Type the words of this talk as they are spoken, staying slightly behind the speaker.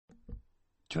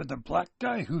to the Black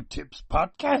Guy Who Tips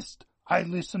podcast. I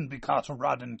listen because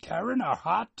Rod and Karen are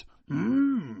hot.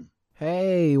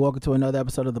 Hey, welcome to another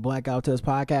episode of the Black Guy Who Tips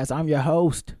podcast. I'm your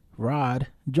host, Rod,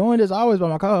 joined as always by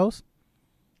my co-host,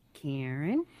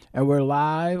 Karen. And we're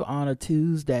live on a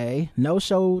Tuesday. No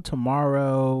show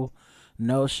tomorrow,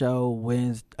 no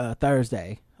show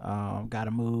Thursday. Got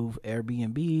to move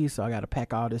Airbnb, so I got to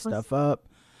pack all this stuff up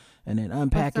and then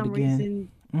unpack it again.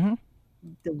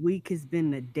 The week has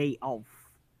been a day off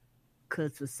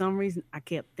because for some reason I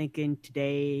kept thinking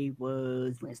today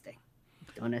was Wednesday.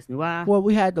 Don't ask me why. Well,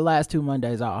 we had the last 2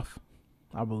 Mondays off,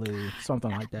 I believe, something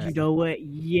like that. You know what?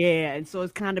 Yeah, and so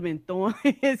it's kind of been throwing.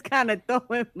 It's kind of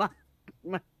throwing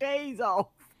my days off.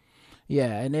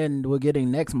 Yeah, and then we're getting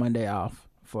next Monday off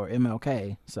for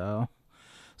MLK, so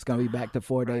it's gonna be back to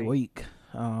 4-day week.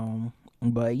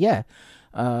 But yeah,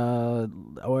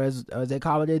 or as they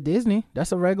call it at Disney,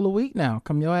 that's a regular week now.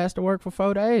 Come your ass to work for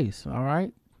 4 days. All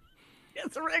right.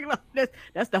 That's a regular.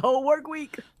 That's the whole work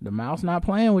week. The mouse not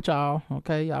playing with y'all.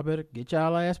 Okay, y'all better get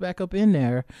y'all ass back up in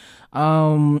there.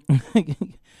 Of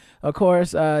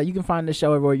course, you can find the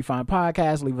show everywhere you find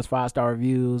podcasts. Leave us 5-star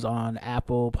reviews on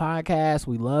Apple Podcasts.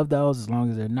 We love those as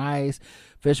long as they're nice.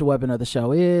 Official weapon of the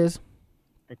show is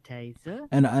the taser,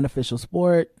 and the unofficial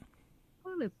sport,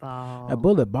 bullet ball. A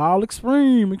bullet ball,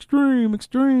 extreme.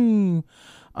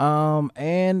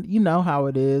 And you know how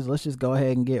it is. Let's just go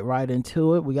ahead and get right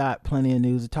into it. We got plenty of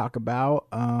news to talk about.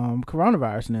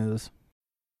 Coronavirus news.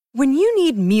 When you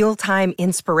need mealtime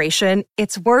inspiration,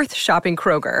 it's worth shopping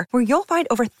Kroger, where you'll find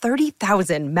over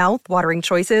 30,000 mouth-watering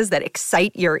choices that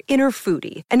excite your inner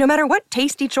foodie. And no matter what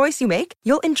tasty choice you make,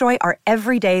 you'll enjoy our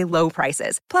everyday low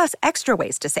prices, plus extra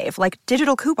ways to save, like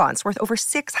digital coupons worth over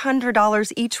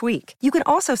 $600 each week. You can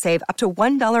also save up to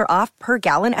 $1 off per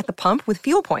gallon at the pump with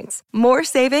fuel points. More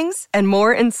savings and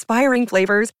more inspiring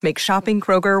flavors make shopping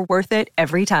Kroger worth it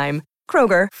every time.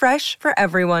 Kroger, fresh for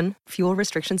everyone. Fuel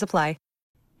restrictions apply.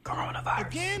 Coronavirus.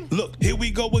 Again? Look, here we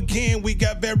go again. We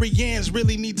got variants.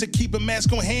 Really need to keep a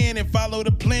mask on hand and follow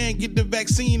the plan. Get the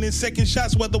vaccine and second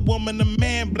shots, whether woman or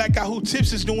man. Black Guy Who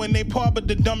Tips is doing their part, but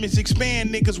the dummies expand.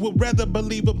 Niggas would rather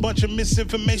believe a bunch of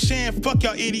misinformation. Fuck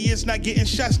y'all idiots not getting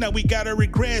shots. Now we gotta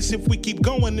regress. If we keep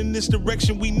going in this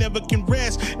direction, we never can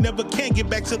rest. Never can get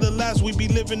back to the lives we be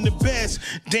living the best.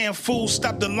 Damn fool,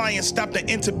 stop the lying. Stop the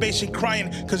intubation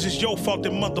crying. Cause it's your fault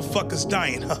that motherfuckers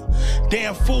dying.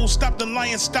 Damn fool, stop the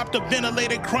lying. Stop the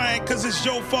ventilator crying, cause it's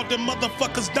your fault that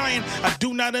motherfuckers dying. I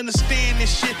do not understand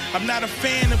this shit. I'm not a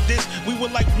fan of this. We were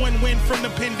like one win from the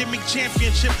pandemic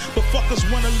championship, but fuckers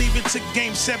wanna leave it to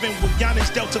game 7 with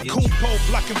Giannis Delta Kumpo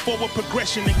blocking forward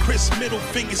progression and Chris middle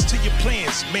fingers to your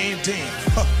plans. Man, damn.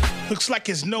 Looks like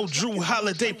it's no Drew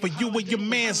Holiday for you and your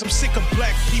mans. I'm sick of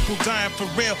black people dying for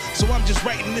real, so I'm just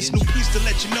writing this new piece to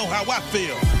let you know how I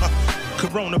feel.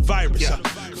 Coronavirus.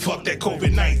 Fuck that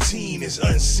COVID-19, it's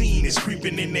unseen, it's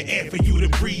creeping in the air for you to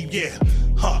breathe, yeah.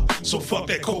 So fuck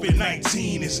that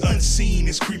COVID-19, it's unseen,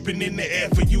 it's creeping in the air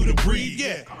for you to breathe,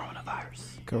 yeah.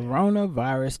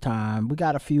 Coronavirus time. We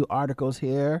got a few articles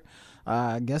here.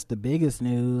 I guess the biggest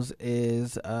news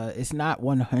is it's not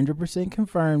 100%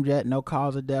 confirmed yet. No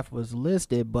cause of death was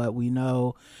listed, but we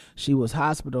know she was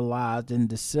hospitalized in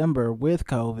December with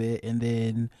COVID, and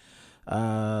then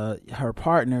her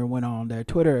partner went on their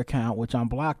Twitter account, which I'm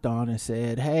blocked on, and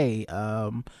said, hey,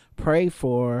 pray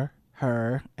for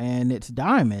her. And it's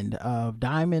Diamond of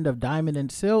Diamond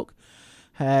and Silk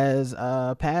has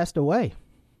passed away.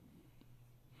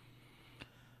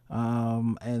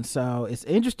 And so it's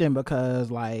interesting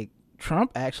because like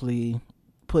Trump actually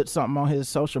put something on his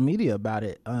social media about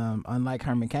it, unlike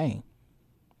Herman Cain,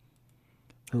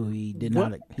 who he did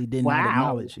not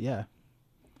acknowledge. Yeah.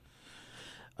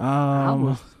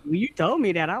 When you told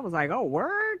me that, I was like, oh,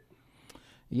 word?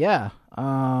 Yeah.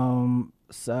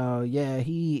 So yeah,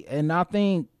 and I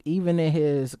think even in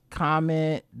his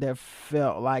comment that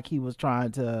felt like he was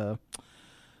trying to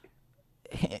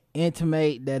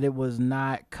intimate that it was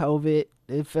not COVID.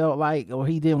 It felt like, or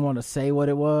he didn't want to say what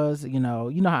it was. You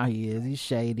know how he is. He's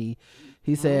shady.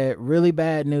 He said, really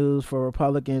bad news for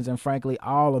Republicans and frankly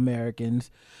all Americans.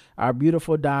 Our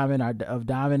beautiful Diamond of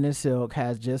Diamond and Silk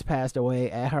has just passed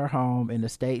away at her home in the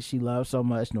state she loves so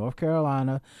much, North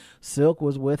Carolina. Silk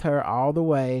was with her all the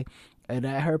way, and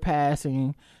at her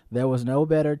passing, there was no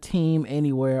better team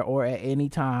anywhere or at any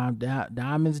time.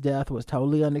 Diamond's death was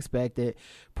totally unexpected.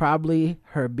 Probably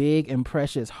her big and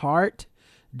precious heart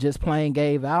just plain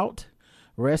gave out.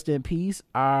 Rest in peace,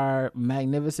 our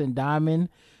magnificent Diamond.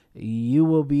 You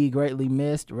will be greatly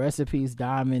missed. Rest in peace,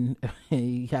 Diamond.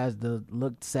 He has the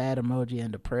look sad emoji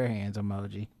and the prayer hands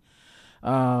emoji.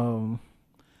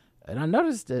 And I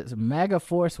noticed it's MAGA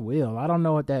Force Will. I don't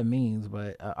know what that means,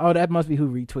 but that must be who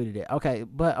retweeted it. Okay,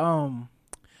 but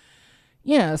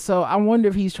yeah. So I wonder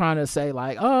if he's trying to say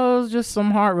like, oh, it's just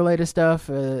some heart related stuff,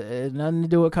 nothing to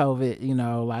do with COVID. You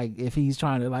know, like if he's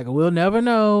trying to like, we'll never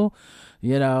know.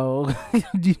 You know,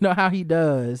 do you know how he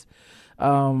does?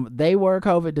 They were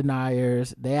COVID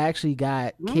deniers. They actually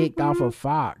got kicked off of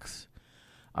Fox,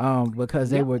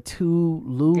 because they were too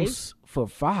loose for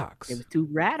Fox. It was too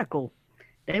radical.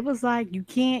 They was like, you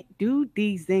can't do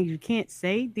these things. You can't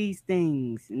say these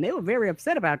things. And they were very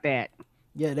upset about that.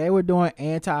 Yeah, they were doing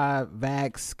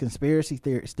anti-vax conspiracy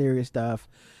theory stuff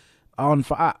on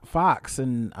Fox.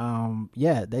 And,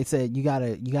 yeah, they said, you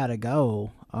gotta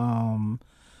go.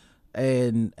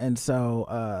 And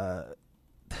so,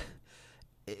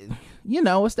 you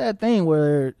know, it's that thing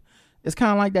where it's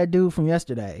kind of like that dude from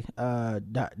yesterday,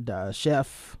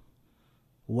 Chef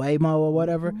Waymo or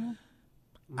whatever.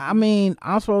 I mean,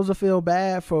 I'm supposed to feel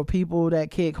bad for people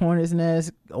that kick hornet's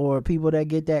nest or people that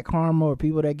get that karma or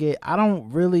people that get, I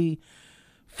don't really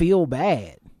feel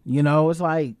bad. You know, it's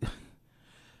like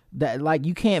that, like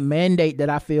you can't mandate that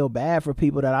I feel bad for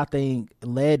people that I think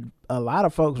led a lot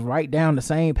of folks right down the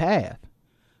same path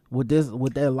with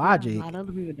their logic. A lot of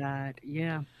other people died.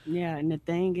 Yeah. And the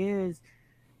thing is,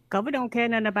 COVID don't care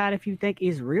nothing about if you think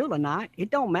it's real or not. It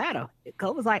don't matter.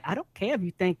 COVID's like, I don't care if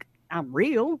you think I'm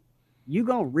real. You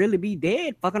gonna really be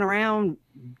dead fucking around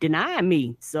denying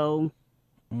me. So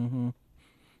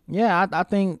yeah, I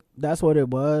think that's what it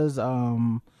was.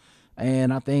 And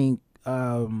I think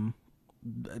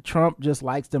Trump just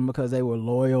likes them because they were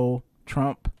loyal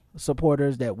Trump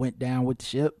supporters that went down with the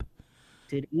ship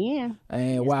to the end.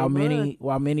 And while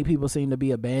many people seem to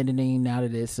be abandoning now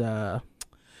that it's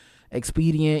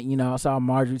expedient, you know, I saw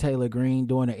Marjorie Taylor Greene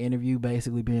doing an interview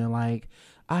basically being like,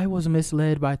 I was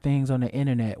misled by things on the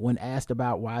internet when asked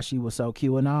about why she was so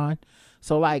QAnon.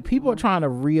 So like people are trying to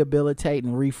rehabilitate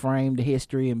and reframe the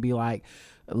history and be like,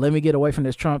 let me get away from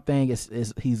this Trump thing.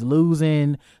 He's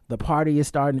losing. The party is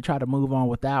starting to try to move on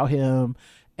without him.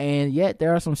 And yet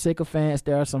there are some sycophants,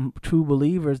 there are some true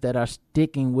believers that are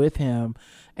sticking with him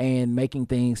and making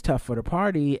things tough for the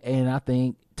party, and I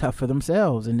think tough for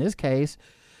themselves. In this case,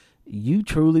 you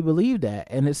truly believe that.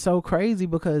 And it's so crazy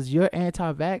because you're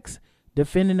anti-vax,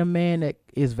 defending a man that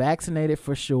is vaccinated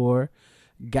for sure,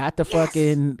 got that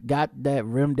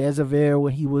remdesivir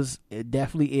when he was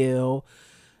definitely ill.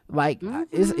 Like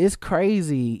it's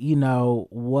crazy, you know,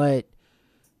 what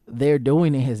they're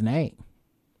doing in his name.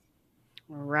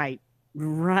 Right.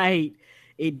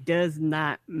 It does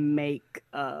not make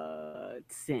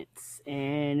sense.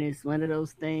 And it's one of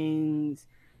those things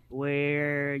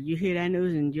where you hear that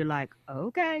news and you're like,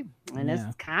 okay. And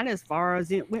that's kind of as far as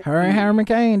it went. Her and Harry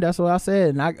McCain, that's what I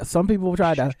said. And some people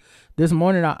tried to, this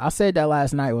morning, I said that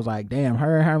last night, was like, damn,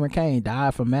 her and Harry McCain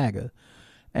died for MAGA.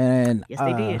 And yes,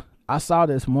 they did. I saw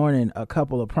this morning a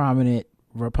couple of prominent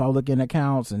Republican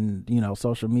accounts and, you know,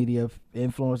 social media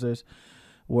influencers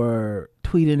were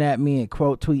tweeting at me and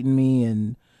quote tweeting me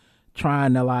and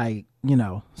trying to, like, you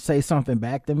know, say something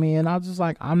back to me. And I was just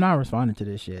like, I'm not responding to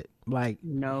this shit. Like,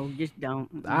 no, just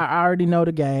don't. I already know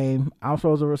the game. I'm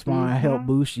supposed to respond, help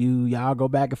boost you. Y'all go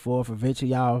back and forth.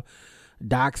 Eventually y'all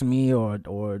dox me or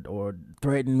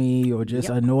threaten me or just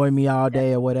annoy me all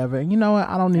day or whatever. And you know what?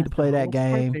 I don't need to play that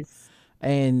game. Purpose.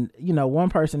 And, you know, one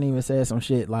person even said some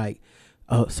shit like,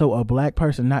 so a black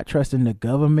person not trusting the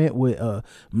government with a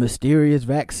mysterious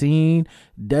vaccine,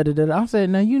 I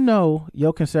said, now, you know,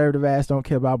 your conservative ass don't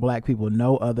care about black people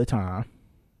no other time.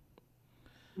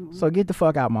 So get the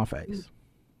fuck out my face.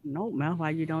 No, man,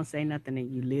 why you don't say nothing and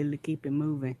you literally keep it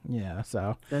moving? Yeah,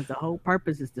 so. Because the whole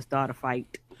purpose is to start a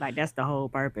fight. Like, that's the whole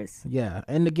purpose. Yeah,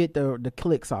 and to get the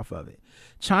clicks off of it.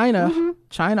 China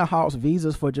halts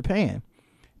visas for Japan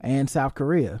and South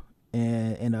Korea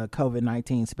in a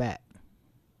COVID-19 spat.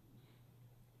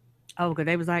 Oh, because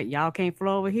they was like, y'all can't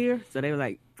fly over here? So they were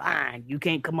like, fine, you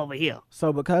can't come over here.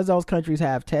 So because those countries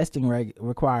have testing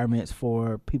requirements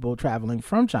for people traveling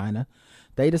from China,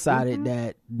 they decided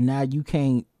that now you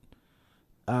can't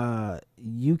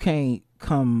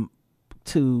come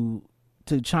to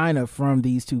China from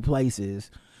these two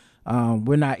places.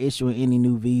 We're not issuing any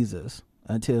new visas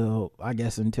until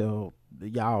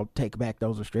y'all take back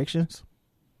those restrictions.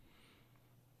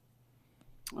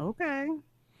 Okay.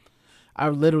 I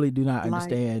literally do not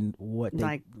understand what they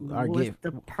are getting. What's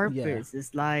the purpose? Yeah.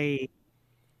 It's like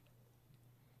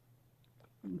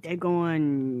they're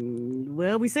going,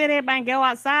 well, we said everybody can go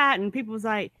outside, and people was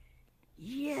like,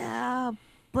 yeah,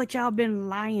 but y'all been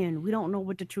lying. We don't know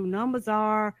what the true numbers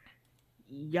are.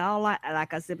 Y'all,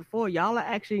 like I said before, y'all are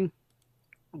actually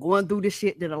going through the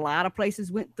shit that a lot of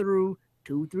places went through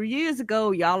 2-3 years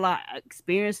ago, y'all are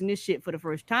experiencing this shit for the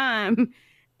first time.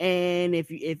 And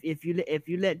if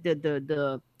you let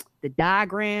the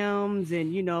diagrams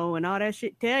and and all that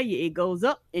shit tell you, it goes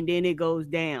up and then it goes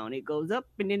down. It goes up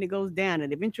and then it goes down,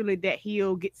 and eventually that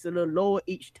hill gets a little lower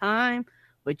each time.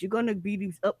 But you're gonna be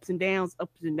these ups and downs,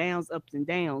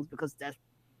 because that's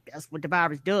what the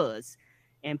virus does.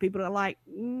 And people are like,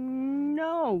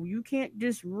 no, you can't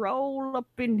just roll up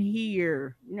in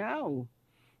here. No.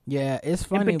 Yeah, it's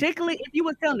funny. And particularly if you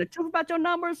were telling the truth about your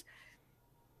numbers,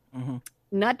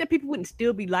 not that people wouldn't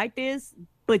still be like this,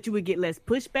 but you would get less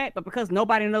pushback. But because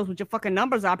nobody knows what your fucking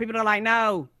numbers are, people are like,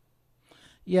 no.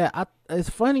 Yeah, it's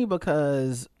funny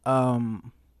because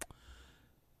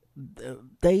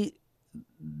they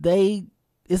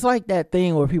it's like that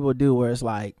thing where people do where it's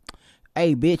like,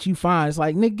 hey, bitch, you fine. It's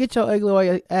like, nigga, get your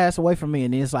ugly ass away from me.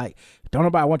 And then it's like, don't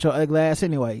nobody want your ugly ass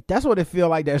anyway. That's what it feel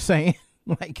like they're saying.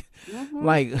 like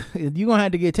you gonna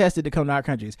have to get tested to come to our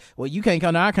countries. Well, you can't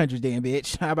come to our countries then,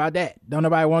 bitch. How about that? Don't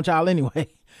nobody want y'all anyway.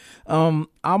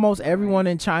 Almost everyone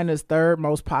in China's third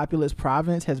most populous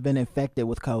province has been infected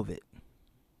with COVID.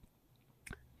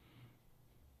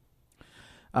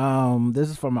 This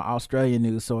is from an Australian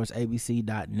news source,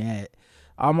 abc.net.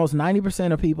 Almost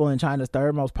 90% of people in China's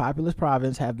third most populous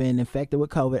province have been infected with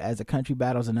COVID as the country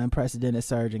battles an unprecedented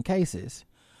surge in cases.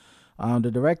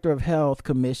 The director of Health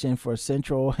Commission for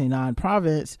Central Henan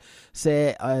Province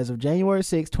said as of January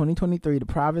 6, 2023, the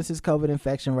province's COVID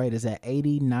infection rate is at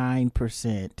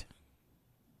 89%.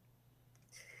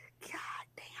 God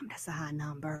damn, that's a high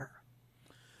number.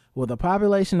 With a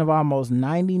population of almost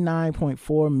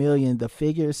 99.4 million, the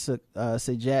figures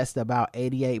suggest about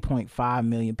 88.5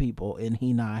 million people in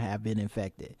Henan have been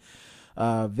infected.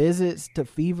 Visits to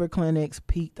fever clinics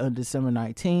peaked on December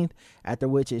 19th, after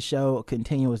which it showed a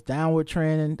continuous downward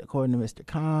trend, according to Mr.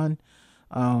 Khan.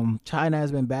 China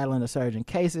has been battling a surge in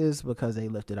cases because they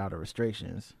lifted all the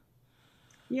restrictions.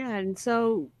 Yeah, and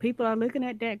so people are looking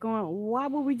at that going, why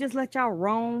would we just let y'all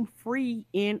roam free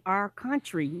in our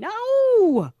country?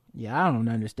 No! Yeah, I don't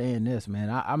understand this, man.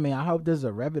 I mean, I hope this is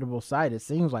a reputable site. It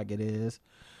seems like it is.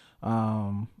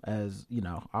 As you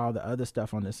know, all the other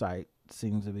stuff on the site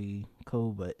seems to be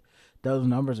cool, but those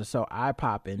numbers are so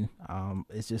eye-popping.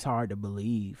 It's just hard to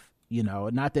believe,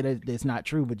 not that it's not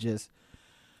true, but just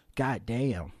god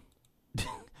damn.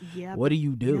 Yeah. What do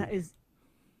you do? Yeah,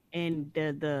 and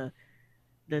the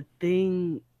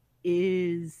thing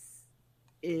is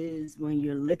when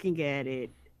you're looking at it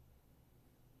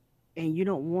and you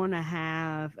don't want to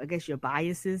have, I guess, your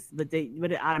biases, but it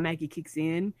automatically kicks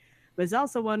in. But it's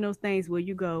also one of those things where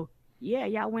you go, yeah,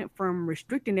 y'all went from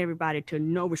restricting everybody to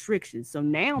no restrictions. So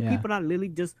now people are literally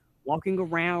just walking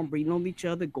around, breathing on each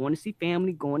other, going to see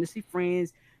family, going to see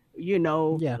friends,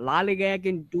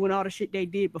 lollygagging, doing all the shit they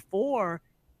did before.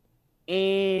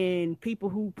 And people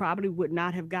who probably would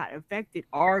not have got infected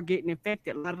are getting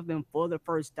infected, a lot of them for the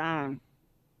first time.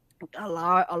 A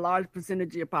large percentage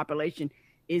of your population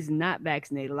is not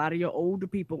vaccinated. A lot of your older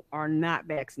people are not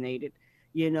vaccinated.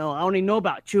 I only know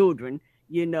about children,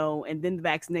 and then the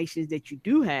vaccinations that you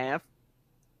do have,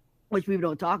 which people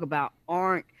don't talk about,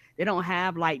 they don't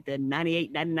have like the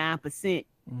 98, 99%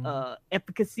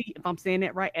 efficacy, if I'm saying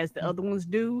that right, as the other ones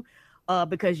do,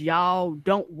 because y'all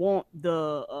don't want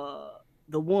the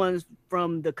ones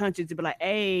from the country to be like,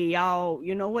 hey, y'all,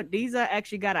 you know what? These are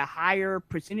actually got a higher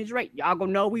percentage rate. Y'all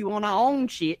gonna know we want our own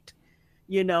shit.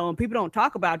 And people don't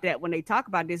talk about that when they talk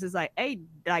about this. It's like, hey,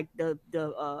 like the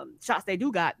shots they do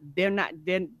got, they're not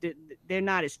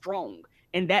as strong,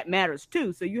 and that matters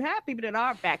too. So you have people that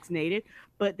are vaccinated,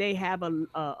 but they have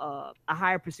a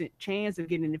higher percent chance of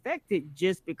getting infected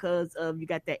just because of you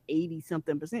got that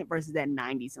 80-something% versus that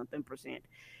 90-something%.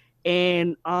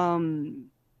 And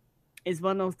it's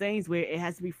one of those things where it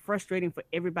has to be frustrating for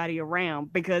everybody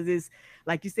around, because it's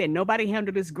like you said, nobody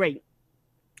handled this great.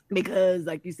 Because,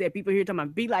 like you said, people here talking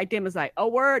about be like them. It's like, oh,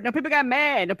 word. No, people got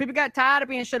mad. No, people got tired of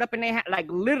being shut up in their house. Like,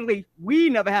 literally, we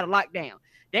never had a lockdown.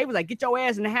 They was like, get your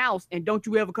ass in the house and don't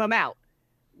you ever come out.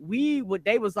 They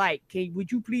was like, would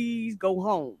you please go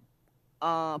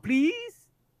home? Please?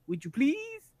 Would you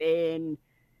please? And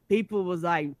people was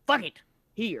like, fuck it,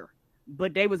 here.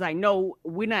 But they was like, no,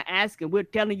 we're not asking. We're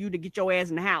telling you to get your ass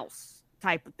in the house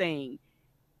type of thing.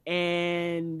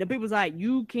 And the people's like,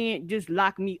 you can't just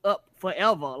lock me up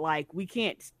forever. Like, we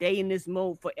can't stay in this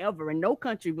mode forever. And no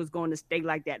country was going to stay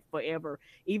like that forever.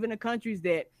 Even the countries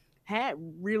that had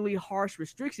really harsh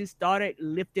restrictions started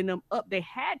lifting them up. They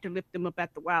had to lift them up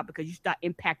after a while, because you start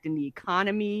impacting the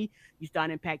economy, you start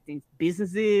impacting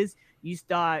businesses, you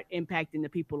start impacting the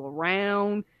people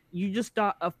around, you just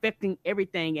start affecting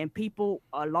everything. And people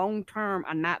long term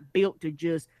are not built to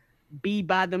just be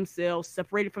by themselves,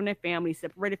 separated from their family,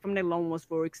 separated from their loved ones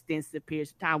for extensive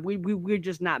periods of time. We're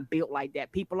just not built like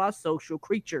that. People are social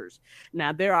creatures.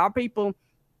 Now, there are people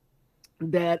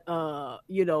that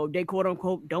they quote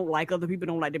unquote don't like other people,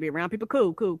 don't like to be around people.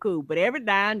 Cool. But every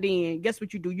now and then, guess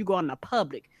what you do? You go in the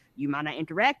public. You might not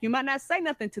interact, you might not say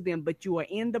nothing to them, but you are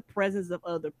in the presence of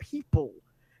other people.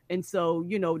 And so,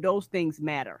 those things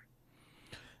matter.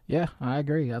 Yeah, I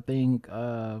agree. I think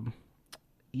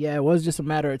it was just a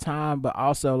matter of time, but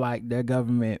also like their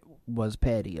government was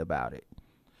petty about it.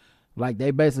 Like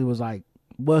they basically was like,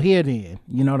 well, here then,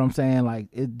 you know what I'm saying? Like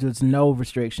there's no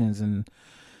restrictions, and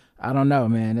I don't know,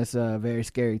 man. It's a very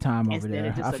scary time over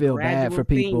there. I feel bad for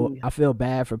people. Thing. I feel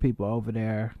bad for people over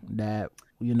there that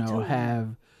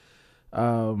have,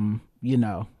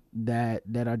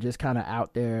 that are just kind of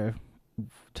out there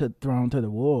thrown to the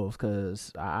wolves,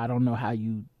 because I don't know how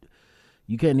you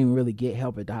couldn't even really get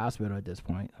help at the hospital at this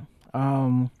point.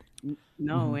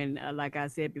 No, and like I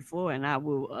said before, and I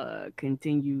will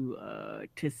continue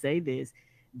to say this,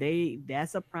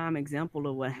 that's a prime example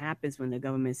of what happens when the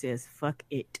government says fuck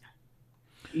it.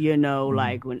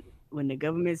 Like when the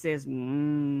government says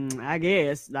I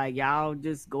guess, like, y'all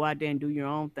just go out there and do your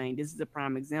own thing. This is a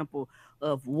prime example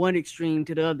of one extreme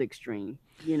to the other extreme.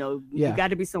 You got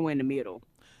to be somewhere in the middle.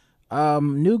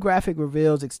 New graphic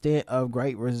reveals extent of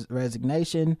great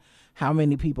resignation, how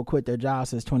many people quit their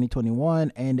jobs since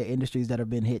 2021, and the industries that have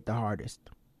been hit the hardest.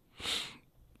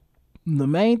 The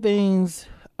main things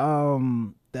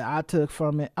that I took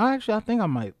from it, I think I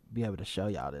might be able to show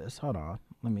y'all this. Hold on,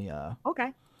 let me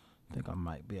Okay. I think I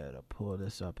might be able to pull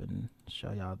this up and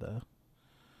show y'all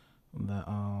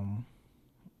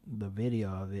the video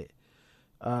of it.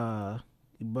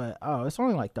 But it's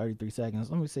only like 33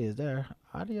 seconds. Let me see, is there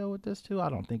audio with this too? I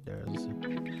don't think there is.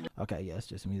 Okay, yeah, it's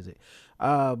just music.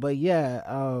 But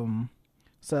yeah,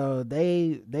 so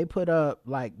they put up,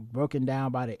 like, broken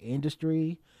down by the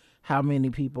industry, how many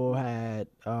people had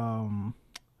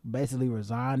basically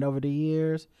resigned over the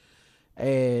years.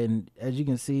 And as you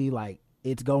can see, like,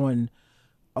 it's going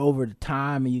over the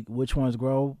time and which ones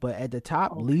grow, but at the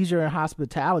top, leisure and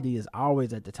hospitality is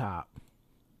always at the top.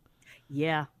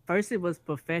 Yeah, first it was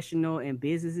professional and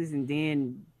businesses, and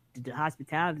then the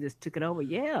hospitality just took it over.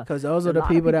 Yeah, because those are the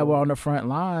people that were on the front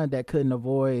line that couldn't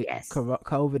avoid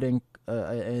COVID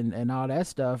and all that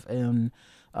stuff, and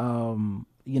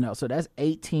so that's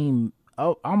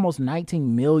almost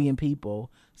 19 million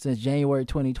people since January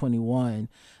 2021.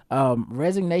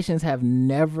 Resignations have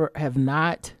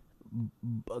not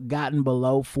gotten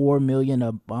below 4 million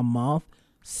a month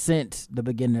since the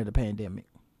beginning of the pandemic.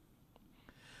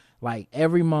 Like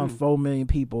every month, 4 million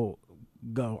people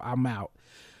go, I'm out.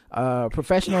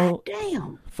 Professional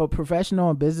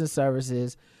and business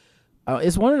services.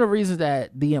 It's one of the reasons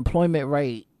that the employment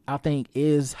rate, I think,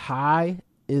 is high,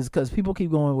 is because people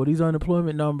keep going, well, these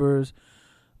unemployment numbers,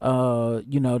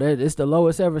 that it's the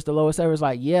lowest ever. It's the lowest ever. It's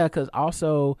like, yeah, because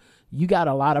also you got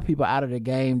a lot of people out of the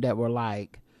game that were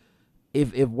like,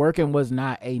 if working was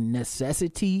not a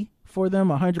necessity for them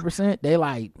 100%, they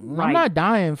like, I'm not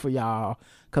dying for y'all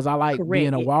because I like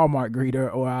being a Walmart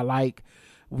greeter, or I like,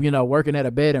 working at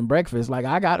a bed and breakfast. Like,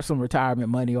 I got some retirement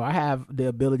money, or I have the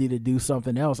ability to do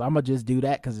something else. I'm gonna just do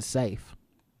that because it's safe.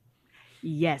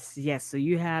 Yes. So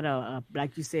you had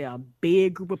like you said, a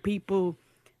big group of people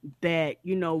that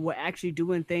were actually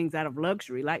doing things out of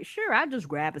luxury. Like, sure, I just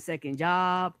grab a second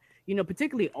job.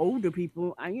 Particularly older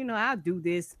people. I'll do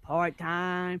this part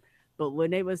time. But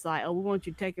when they was like, oh, we want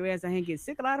you to take your ass out and get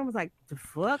sick, a lot of them was like, the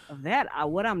fuck of that.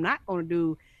 What I'm not going to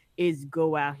do is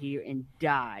go out here and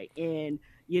die. And,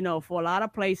 for a lot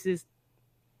of places,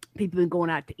 people been going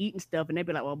out to eat and stuff, and they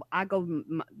be like, well, I go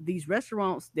these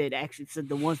restaurants that actually,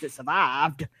 the ones that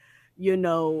survived, they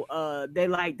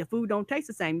like, the food don't taste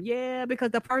the same. Yeah,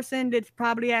 because the person that's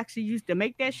probably actually used to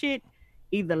make that shit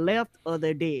either left or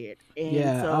they're dead.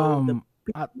 And the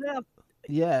people left.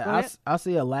 Yeah, I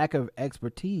see a lack of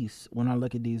expertise when I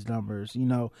look at these numbers.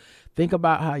 Think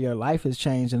about how your life has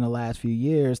changed in the last few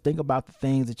years. Think about the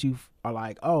things that you are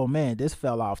like, oh man, this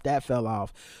fell off, that fell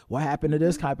off. What happened to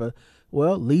this type of,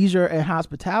 leisure and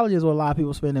hospitality is what a lot of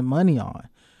people spending money on.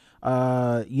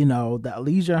 The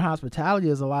leisure and hospitality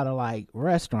is a lot of like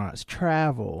restaurants,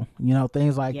 travel,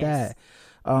 things like that.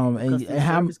 And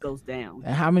how goes down,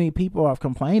 and how many people have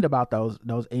complained about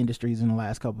those industries in the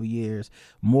last couple of years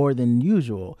more than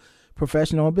usual.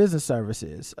 Professional and business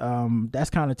services,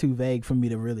 that's kind of too vague for me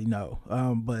to really know.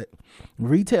 But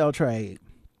retail trade,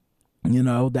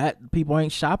 that people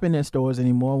ain't shopping in stores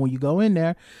anymore. When you go in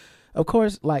there, of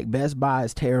course, like Best Buy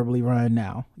is terribly run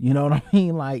now. You know what I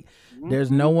mean? Like,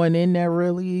 there's no one in there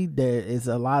really. There is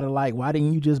a lot of like, why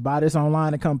didn't you just buy this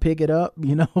online and come pick it up?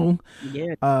 You know?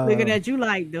 Yeah. Looking at you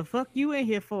like, the fuck you in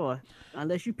here for?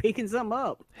 Unless you picking something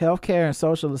up. Healthcare and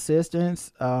social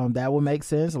assistance, that would make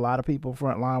sense. A lot of people,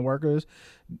 frontline workers,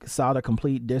 saw the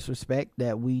complete disrespect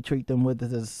that we treat them with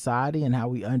as a society and how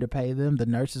we underpay them. The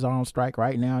nurses are on strike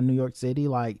right now in New York City,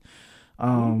 like,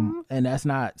 and that's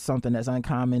not something that's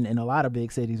uncommon in a lot of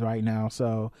big cities right now.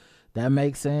 So that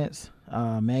makes sense.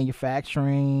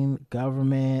 Manufacturing,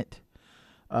 government,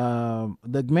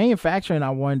 the manufacturing, I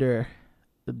wonder,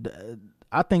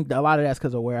 I think a lot of that's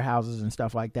because of warehouses and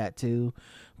stuff like that too.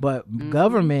 But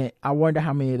government, I wonder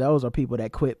how many of those are people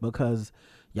that quit because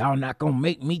y'all not gonna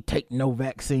make me take no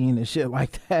vaccine and shit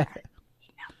like that.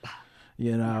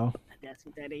 You know, that's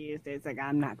what that is. It's like,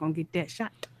 I'm not gonna get that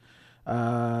shot.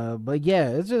 But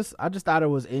yeah, it's just, I just thought it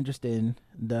was interesting,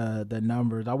 the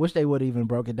numbers. I wish they would even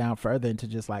broke it down further into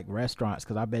just like restaurants,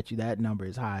 because I bet you that number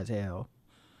is high as hell.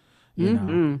 You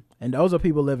know, and those are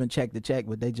people living check to check,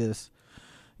 but they just,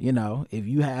 you know,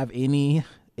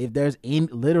 if there's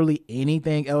literally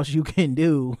anything else you can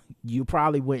do, you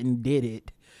probably went and did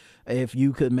it if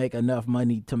you could make enough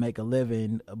money to make a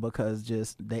living,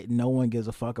 because no one gives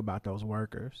a fuck about those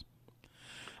workers.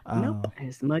 Nope.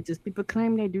 As much as people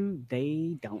claim they do,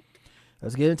 they don't.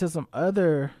 Let's get into some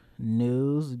other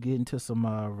news. Get into some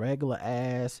regular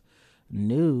ass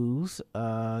news.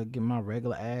 Get my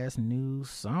regular ass news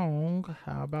song.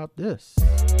 How about this?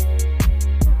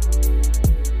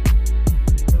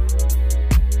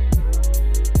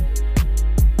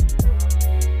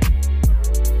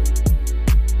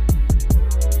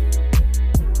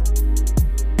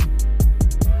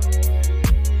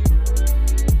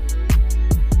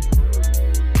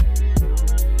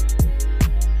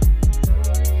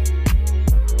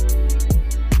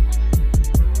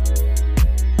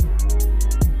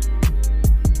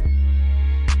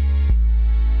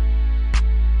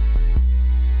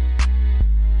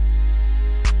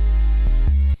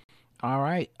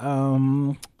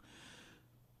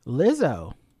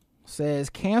 Lizzo says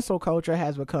cancel culture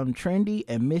has become trendy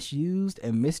and misused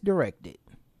and misdirected.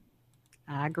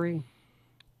 I agree.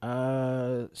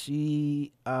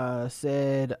 She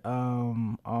said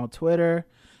on Twitter,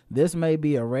 this may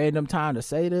be a random time to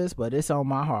say this, but it's on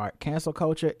my heart. Cancel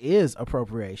culture is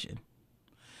appropriation.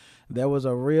 There was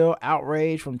a real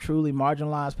outrage from truly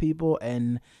marginalized people,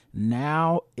 and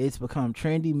now it's become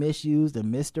trendy, misused,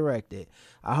 and misdirected.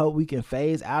 I hope we can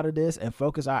phase out of this and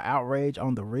focus our outrage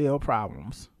on the real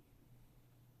problems.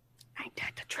 Ain't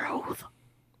that the truth?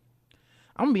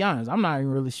 I'm gonna be honest, I'm not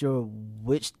even really sure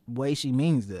which way she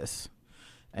means this.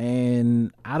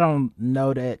 And I don't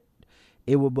know that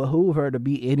it would behoove her to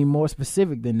be any more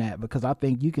specific than that, because I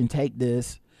think you can take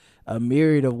this a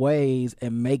myriad of ways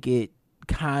and make it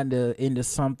kind of into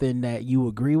something that you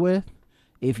agree with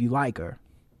if you like her.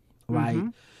 Like,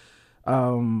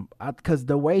 because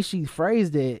the way she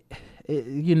phrased it,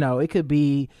 you know, it could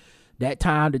be that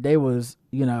time that they was,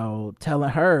 you know,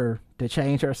 telling her to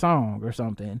change her song or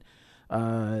something.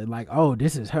 Like, oh,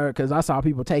 this is her, because I saw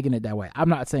people taking it that way. I'm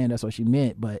not saying that's what she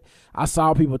meant, but I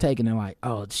saw people taking it like,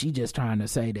 oh, she just trying to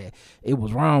say that it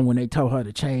was wrong when they told her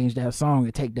to change that song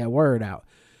and take that word out.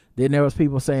 Then there was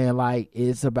people saying like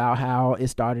it's about how it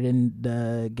started in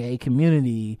the gay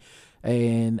community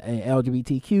and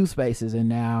LGBTQ spaces, and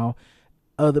now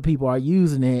other people are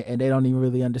using it and they don't even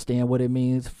really understand what it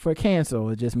means for cancel.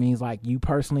 It just means like you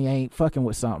personally ain't fucking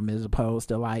with something, as opposed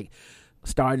to like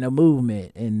starting a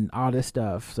movement and all this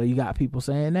stuff. So you got people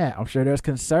saying that. I'm sure there's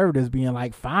conservatives being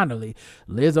like, finally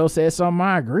Lizzo said something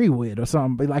I agree with or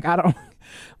something. But like, I don't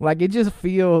like, it just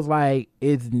feels like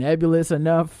it's nebulous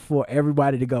enough for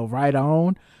everybody to go right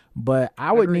on. But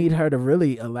I would need her to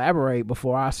really elaborate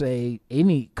before I say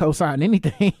co-sign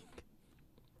anything.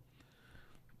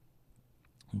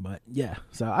 But yeah,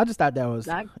 so I just thought that was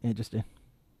interesting.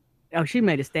 Oh, she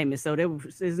made a statement, so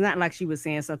it's not like she was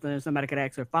saying something and somebody could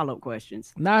ask her follow-up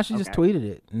questions. Nah, she just tweeted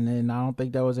it, and then I don't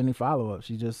think there was any follow-up.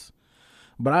 She just,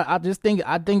 but I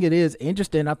think it is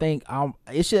interesting. I think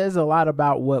it says a lot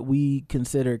about what we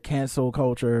consider cancel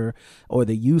culture, or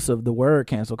the use of the word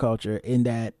cancel culture, in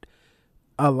that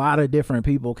a lot of different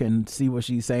people can see what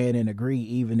she's saying and agree,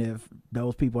 even if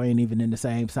those people ain't even in the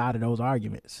same side of those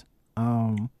arguments.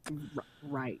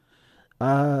 Right.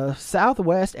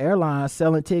 Southwest Airlines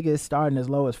selling tickets starting as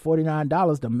low as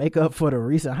 $49 to make up for the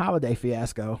recent holiday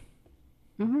fiasco.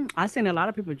 I seen a lot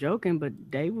of people joking, but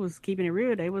they was keeping it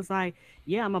real. They was like,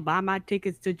 yeah, I'm gonna buy my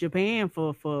tickets to Japan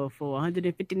for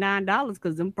 $159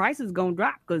 because them prices gonna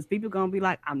drop, because people gonna be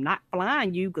like, I'm not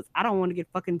flying you because I don't want to get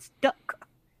fucking stuck.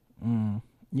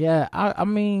 Yeah, I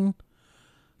mean,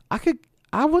 I could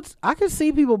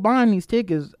see people buying these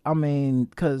tickets. I mean,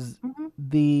 because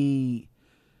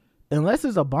unless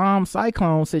it's a bomb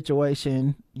cyclone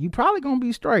situation, you probably gonna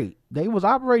be straight. They was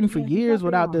operating for years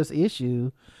without this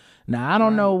issue. Now I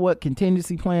don't know what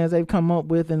contingency plans they've come up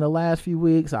with in the last few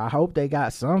weeks. I hope they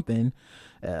got something,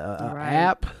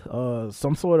 app,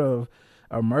 some sort of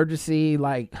emergency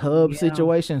like hub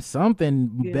situation,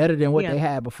 something better than what they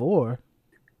had before.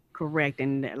 Correct.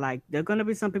 And like there are gonna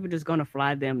be some people just gonna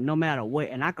fly them no matter what,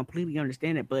 and I completely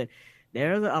understand it, but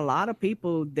there's a lot of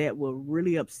people that were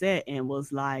really upset and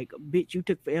was like, bitch, you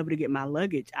took forever to get my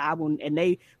luggage.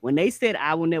 When they said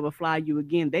I will never fly you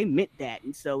again, they meant that.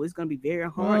 And so it's gonna be very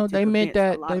hard. Well, they meant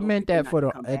that at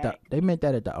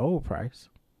the old price.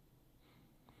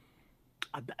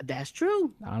 That's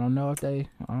true. I don't know if they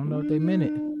meant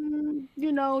it.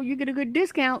 You know, you get a good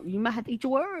discount, you might have to eat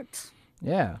your words.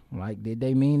 Yeah, like did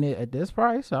they mean it at this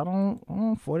price? I don't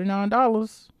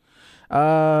 $49.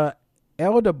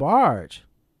 El DeBarge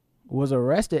was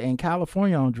arrested in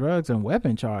California on drugs and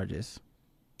weapon charges.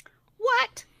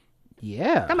 What?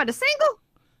 Yeah. Talking about the single?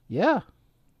 Yeah.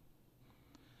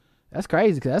 That's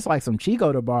crazy because that's like some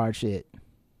Chico DeBarge shit.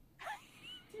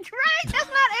 Right? That's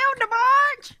not El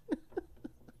DeBarge.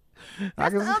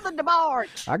 That's the other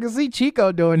DeBarge. I can see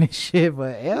Chico doing this shit,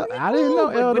 but I didn't know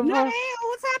El DeBarge.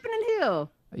 What's happening here?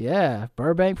 Yeah,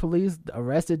 Burbank police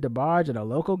arrested DeBarge at a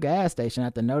local gas station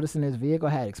after noticing his vehicle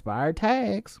had expired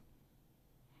tags.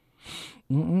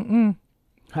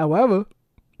 However,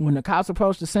 when the cops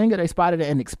approached the singer, they spotted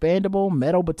an expandable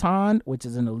metal baton, which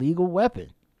is an illegal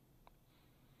weapon.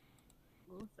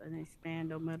 What's an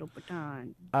expandable metal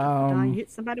baton? Baton you hit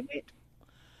somebody with?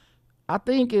 I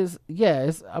think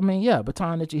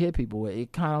baton that you hit people with.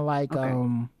 It kind of like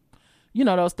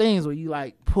those things where you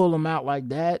like pull them out like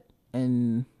that.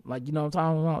 And like, you know what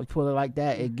I'm talking about? You pull it like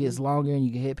that, it gets longer and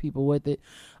you can hit people with it.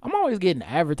 I'm always getting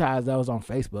advertised those on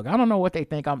Facebook. I don't know what they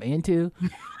think I'm into,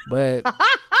 but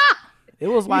it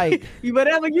was like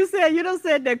whatever you said, you done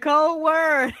said the code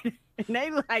word. And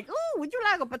they like, ooh, would you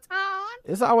like a baton?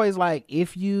 It's always like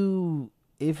if you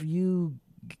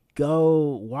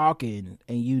go walking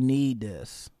and you need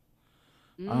this,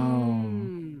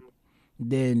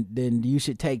 then you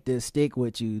should take this stick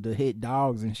with you to hit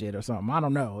dogs and shit or something. I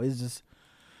don't know. It's just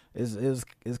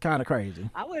it's kind of crazy.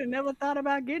 I would have never thought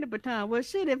about getting a baton. Well,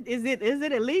 shit, is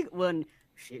it illegal? Well,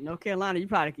 shit, North Carolina, you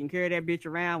probably can carry that bitch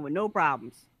around with no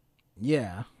problems.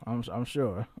 Yeah, I'm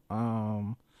sure.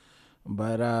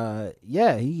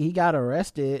 He got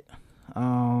arrested.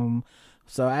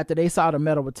 So after they saw the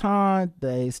metal baton,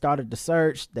 they started the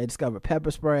search. They discovered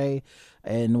pepper spray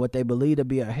and what they believe to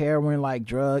be a heroin-like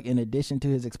drug. In addition to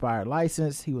his expired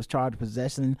license, he was charged with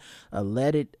possessing a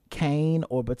leaded cane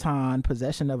or baton,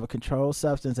 possession of a controlled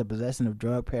substance, and possession of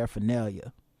drug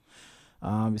paraphernalia.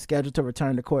 He's scheduled to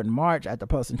return to court in March after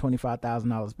posting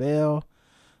 $25,000 bail.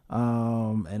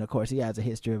 And of course, he has a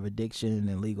history of addiction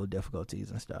and legal difficulties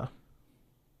and stuff.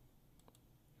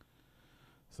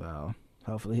 So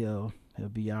hopefully he'll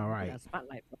be all right.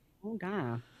 Spotlight. Oh,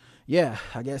 damn. Yeah,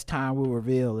 I guess time will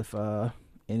reveal if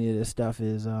any of this stuff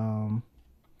is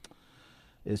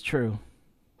true.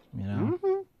 You know,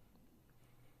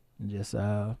 and just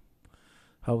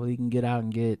hopefully he can get out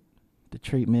and get the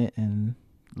treatment and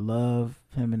love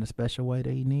him in a special way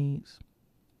that he needs.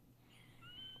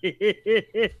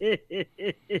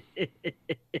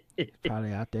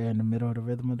 Probably out there in the middle of the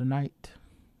rhythm of the night,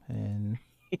 and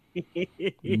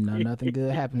nothing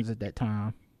good happens at that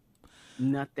time.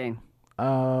 Nothing.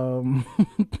 All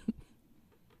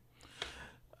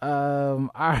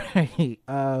right.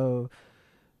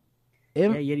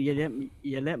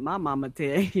 You let my mama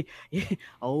tell you. This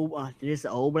is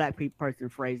an old black person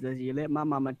phrase. You let my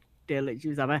mama tell it. She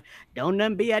was like, don't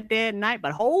nothing be out there at night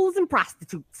but hoes and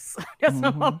prostitutes. That's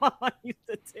what my mama used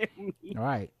to tell me. All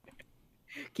right.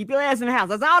 Keep your ass in the house.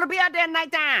 That's all to be out there at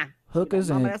nighttime. Hookers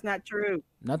Mama, and that's not true.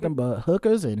 Nothing but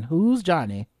hookers and who's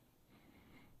Johnny?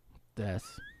 That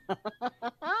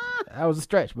was a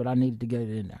stretch, but I needed to get it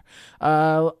in there.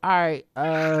 All right.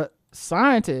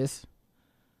 Scientists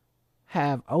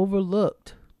have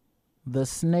overlooked the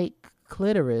snake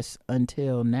clitoris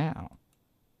until now.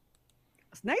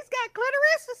 Snakes got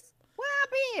clitorises? Where I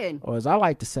been? Or as I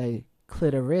like to say,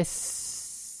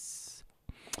 clitoris.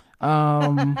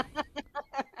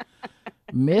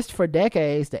 Missed for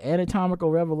decades, the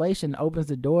anatomical revelation opens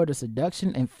the door to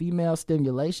seduction and female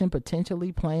stimulation,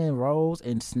 potentially playing roles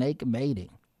in snake mating.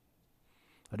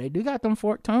 But they do got them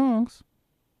forked tongues.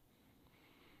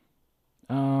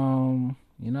 Male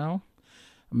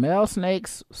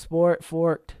snakes sport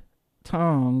forked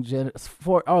tongue.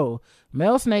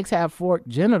 Male snakes have forked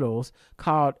genitals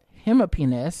called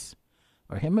hemipenes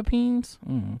or hemipenes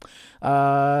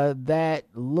that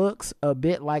looks a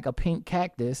bit like a pink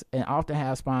cactus and often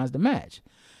have spines to match.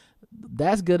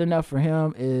 That's good enough for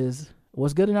him is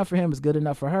what's good enough for him is good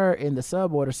enough for her in the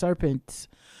suborder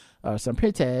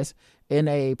Serpentes. In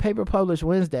a paper published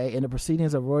Wednesday in the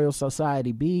Proceedings of Royal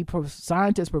Society B,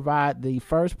 scientists provide the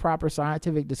first proper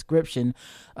scientific description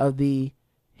of the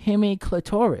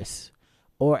hemiclitoris,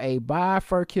 or a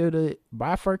bifurcated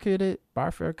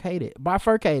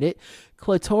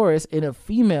clitoris in a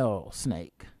female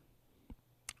snake.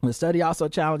 The study also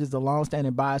challenges the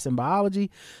long-standing bias in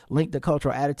biology linked to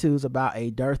cultural attitudes about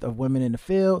a dearth of women in the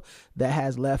field that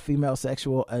has left female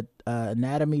sexual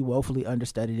anatomy woefully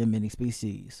understudied in many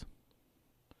species.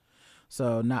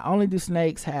 So not only do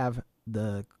snakes have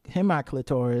the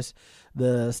hemiclitoris,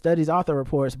 the study's author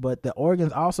reports, but the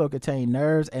organs also contain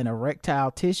nerves and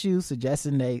erectile tissue,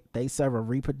 suggesting they serve a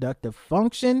reproductive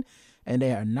function and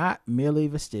they are not merely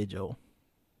vestigial.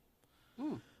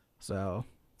 So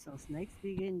snakes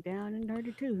be getting down and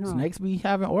dirty too, huh? Snakes be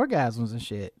having orgasms and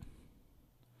shit.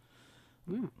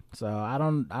 So I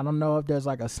don't know if there's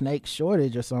like a snake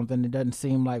shortage or something. It doesn't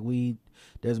seem like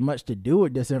there's much to do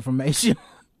with this information.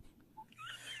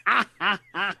 I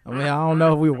mean, I don't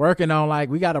know if we're working on like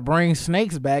we got to bring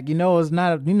snakes back. It's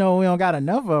not. We don't got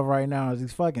enough of right now. Is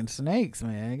these fucking snakes,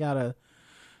 man. You gotta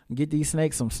get these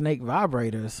snakes some snake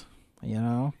vibrators.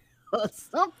 Or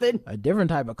something. A different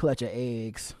type of clutch of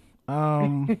eggs.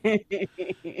 Eminem.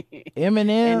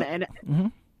 And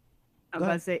I'm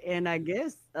about to say, and I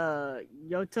guess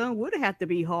your tongue would have to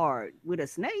be hard with a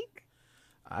snake.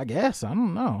 I guess. I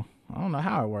don't know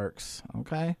how it works.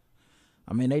 Okay.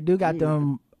 I mean, they do got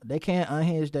them. They can't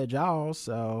unhinge their jaws,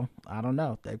 so I don't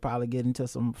know. They probably get into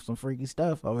some freaky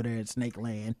stuff over there in Snake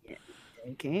Land. Yeah,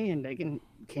 they can. They can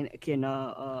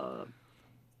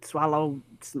swallow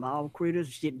small critters,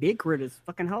 shit, big critters,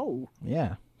 fucking whole.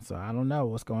 Yeah. So I don't know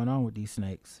what's going on with these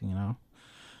snakes.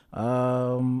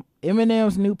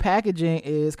 M&M's new packaging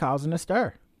is causing a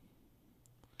stir.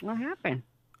 What happened?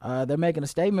 They're making a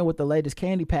statement with the latest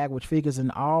candy pack, which features an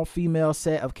all-female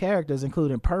set of characters,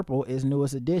 including Purple, its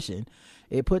newest addition.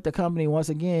 It put the company once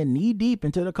again knee-deep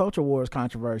into the Culture Wars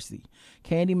controversy.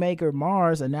 Candy maker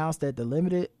Mars announced that the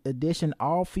limited edition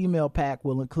all-female pack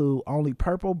will include only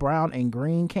purple, brown, and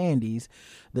green candies,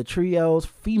 the trio's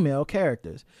female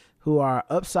characters, who are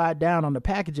upside down on the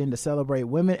packaging to celebrate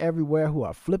women everywhere who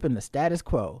are flipping the status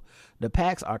quo. The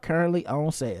packs are currently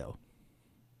on sale.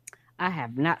 I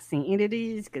have not seen any of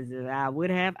these because if I would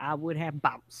have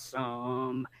bought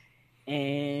some.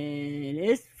 And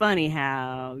it's funny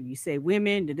how you say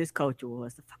women to this culture.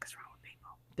 What the fuck is wrong with people?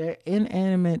 They're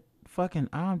inanimate fucking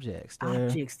objects.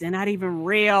 They're not even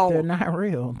real. They're not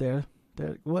real. They're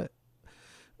what?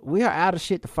 We are out of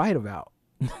shit to fight about.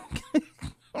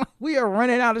 We are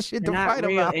running out of shit to fight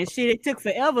about. And shit, it took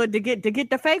forever to get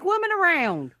the fake women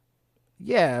around.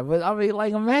 Yeah, but I mean,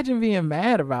 like, imagine being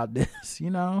mad about this,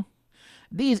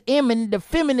 the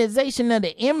feminization of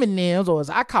the M&Ms, or as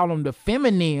I call them, the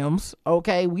FeM&Ms.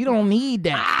 Okay, we don't need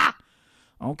that.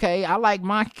 Okay,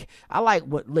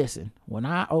 listen, when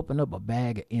I open up a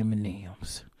bag of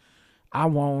M&Ms, I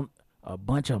want a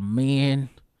bunch of men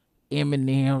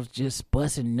M&Ms just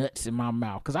busting nuts in my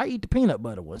mouth, because I eat the peanut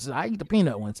butter ones. I eat the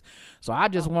peanut ones. So I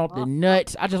just want the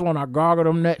nuts. I just want to gargle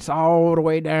them nuts all the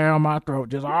way down my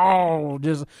throat. Sometimes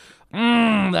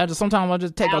I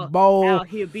just take a bowl. Out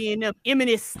here being a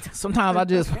feminist. Sometimes I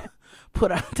just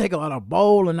take a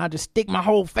bowl and I just stick my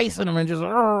whole face in them and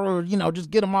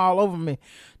just get them all over me.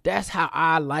 That's how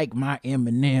I like my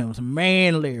M&Ms.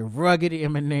 Manly, rugged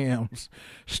M&Ms.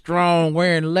 Strong,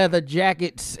 wearing leather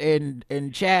jackets and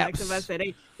chaps. Like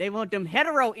somebody said, they want them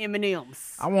hetero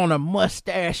M&Ms. I want a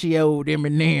mustachioed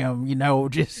M&M,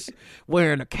 just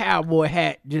wearing a cowboy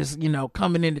hat, just,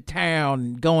 coming into town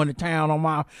and going to town on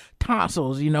my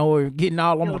tonsils, or getting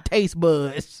all on my taste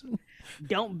buds.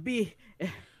 Don't be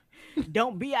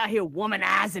out here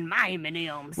womanizing my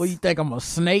M&Ms. Well, you think I'm a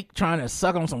snake trying to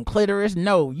suck on some clitoris?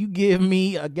 No, you give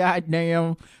me a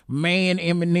goddamn man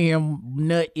M&M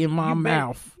nut in my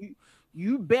mouth.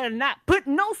 You better not put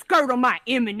no skirt on my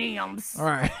M&Ms. All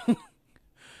right.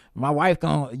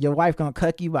 Your wife gonna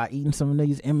cuck you by eating some of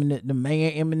these the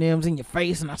man M&Ms in your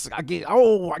face, and I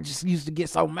just used to get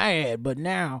so mad, but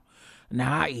now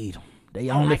I eat them. They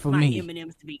only for me.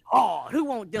 M&Ms to be hard. Who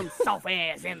want them soft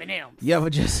ass M&Ms? You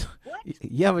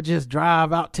ever just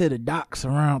drive out to the docks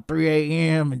around 3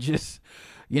 a.m. and just,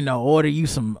 order you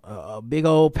some big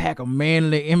old pack of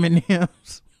manly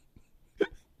M&Ms?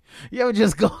 You ever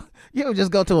just go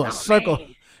to a circle?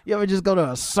 Man. You ever just go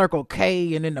to a Circle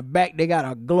K and in the back they got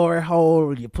a glory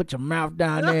hole? You put your mouth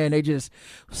down there and they just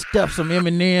stuff some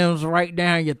M&Ms right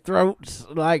down your throat,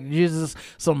 like just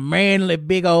some manly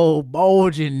big old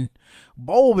bulging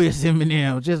bulbous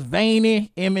M&Ms, just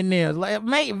veiny M&Ms, like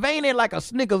veiny like a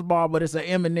Snickers bar, but it's an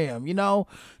M&M. You know,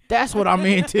 that's what I'm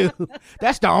into.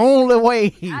 That's the only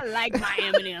way. I like my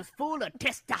M&Ms full of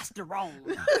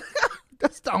testosterone.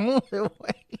 That's the only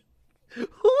way.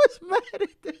 Who is mad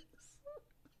at this?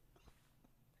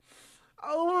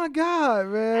 Oh my God,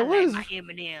 man! I like my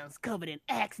M&Ms covered in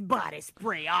Axe body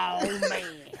spray. Oh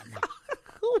man,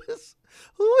 who is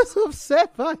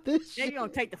upset by this? They shit?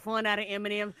 gonna take the fun out of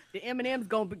M&Ms. The M&Ms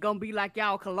gonna be like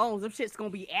y'all colognes. Them shit's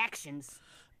gonna be actions.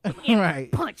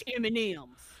 Right. Punch M&Ms.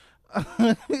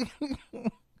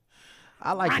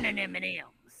 I like running M&Ms.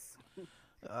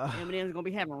 M&M's gonna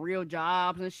be having real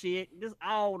jobs and shit. Just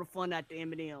all the fun out the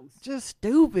M&M's. Just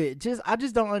stupid. I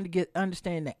just don't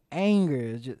understand the anger.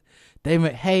 It's just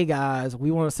hey guys, we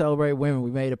want to celebrate women.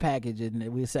 We made a package and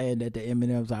we're saying that the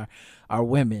M&M's are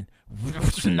women.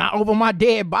 Not over my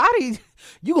dead body.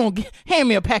 You gonna hand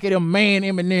me a packet of man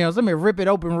M&M's? Let me rip it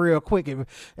open real quick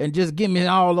and just get me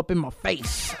all up in my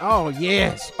face. Oh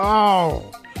yes.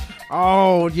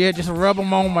 Oh yeah, just rub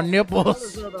them on my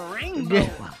nipples.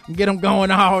 Get them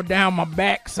going all down my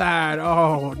backside.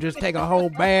 Oh, just take a whole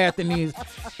bath in these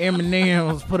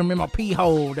M&Ms. Put them in my pee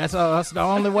hole. That's the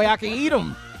only way I can eat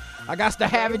them. I got to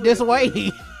have it this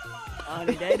way.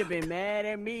 Honey, they'd have been mad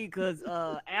at me because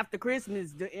after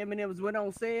Christmas, the M&Ms went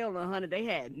on sale. And honey, they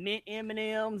had mint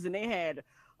M&Ms and they had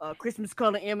Christmas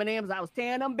color M&Ms. I was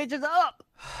tearing them bitches up.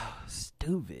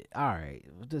 Stupid. All right,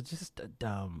 just a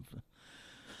dumb.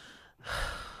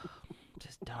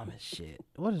 Just dumb as shit.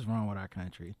 What is wrong with our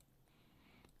country?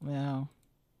 Well,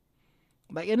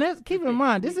 like, and that's, keep in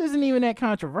mind, this isn't even that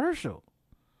controversial.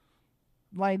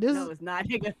 Like this. No, it's not.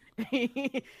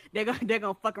 They're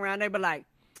gonna fuck around. They be like,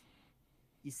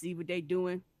 you see what they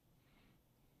doing?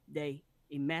 They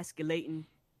emasculating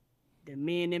the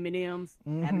men M&Ms,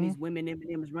 having these women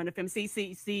M&Ms running from. See.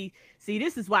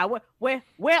 This is why. Where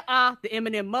are the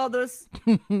M&M mothers?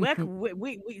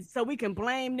 we so we can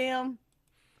blame them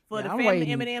for the family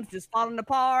M&Ms just falling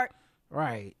apart.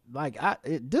 Right. Like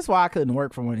this is why I couldn't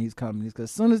work for one of these companies, because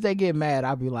as soon as they get mad,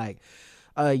 I'll be like,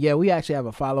 yeah, we actually have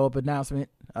a follow-up announcement.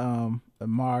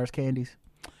 Mars Candies.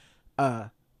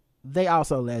 They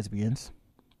also lesbians.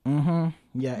 Yeah.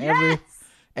 Yes!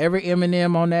 Every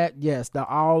M&M on that, yes,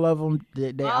 all of them.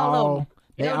 They all.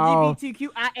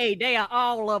 LGBTQIA, they are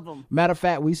all of them. Matter of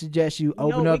fact, we suggest you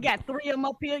open up. We got 3 of them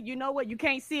up here. You know what? You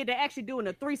can't see it. They're actually doing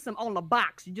a threesome on the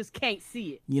box. You just can't see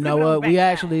it. You know what? We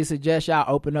actually suggest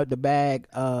y'all open up the bag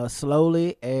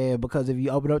slowly, and because if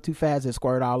you open up too fast, it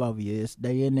squirt all over you.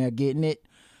 They in there getting it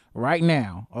right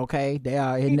now. Okay, they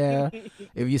are in there.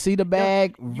 If you see the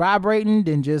bag vibrating,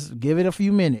 then just give it a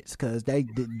few minutes, because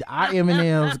our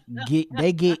M&Ms get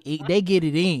it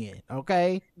in.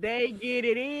 Okay, they get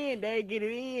it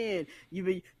in.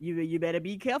 You better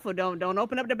be careful. Don't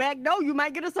open up the back door. You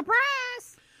might get a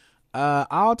surprise.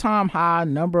 All-time high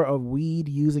number of weed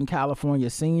using California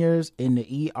seniors in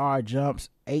the ER jumps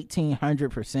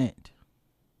 1,800%.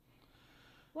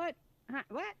 What?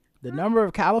 The number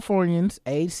of Californians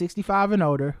aged 65 and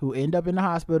older who end up in the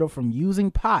hospital from using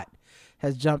pot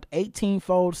has jumped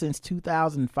 18-fold since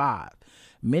 2005.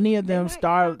 Many of them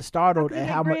startled at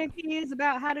how much grandkids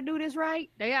about how to do this right.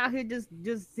 They out here just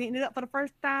setting it up for the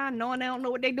first time, knowing they don't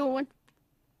know what they're doing.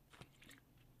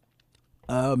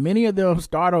 Many of them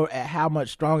startled at how much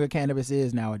stronger cannabis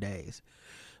is nowadays.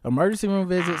 Emergency room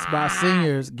visits by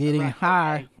seniors getting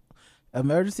high.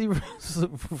 Emergency visits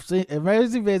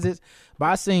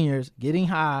by seniors getting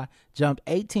high jumped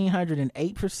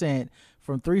 1,808%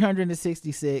 from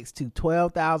 366 to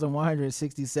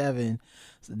 12,167,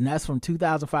 and that's from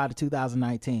 2005 to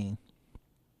 2019.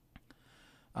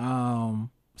 So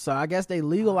I guess they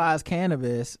legalized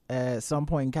cannabis at some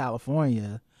point in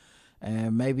California,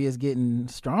 and maybe it's getting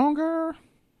stronger.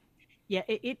 Yeah,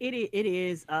 it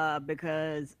is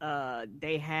because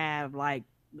they have like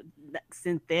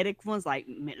synthetic ones, like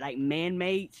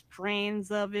man-made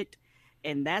strands of it,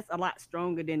 and that's a lot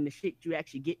stronger than the shit you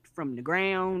actually get from the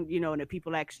ground, and that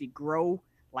people actually grow.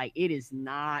 Like, it is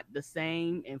not the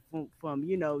same. And from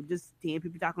just 10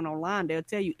 people talking online, they'll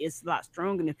tell you it's a lot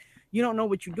stronger. And if you don't know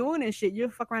what you're doing and shit,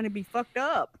 you'll fuck around and be fucked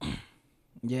up.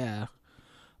 Yeah.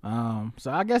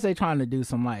 So I guess they trying to do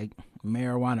some like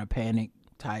marijuana panic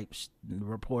type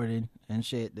reporting and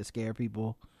shit to scare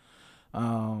people. That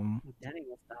ain't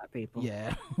gonna stop people.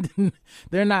 Yeah,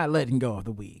 they're not letting go of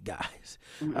the weed, guys.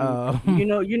 You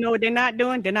know what they're not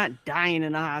doing? They're not dying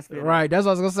in the hospital. Right, that's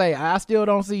what I was gonna say. I still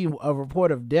don't see a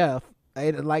report of death.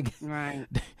 Right.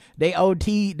 They OD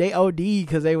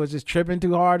because they was just tripping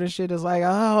too hard and shit. It's like,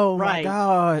 oh my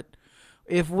God,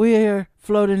 if we're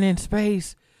floating in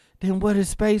space, then what is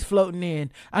space floating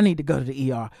in? I need to go to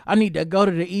the ER. I need to go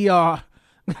to the ER.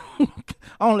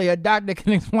 Only a doctor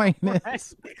can explain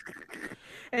this. Right.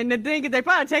 And the thing is, they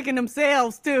probably taking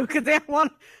themselves too, because they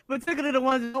want, particularly the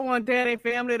ones that don't want to tell their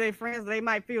family, their friends, they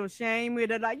might feel shame.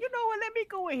 They're like, you know what? Let me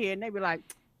go in here, and they be like,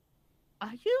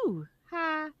 "Are you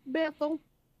high, Bethel?"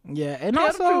 Yeah, and tell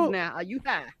also the truth now, are you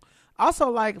high? Also,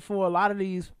 like for a lot of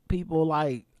these people,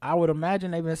 like I would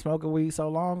imagine they've been smoking weed so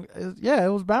long.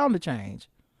 It was bound to change.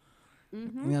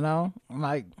 Mm-hmm. You know,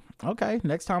 like okay,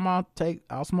 next time I'll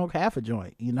smoke half a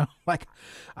joint. You know, like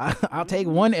I'll take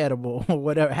one edible or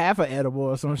whatever, half an edible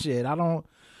or some shit. I don't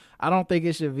think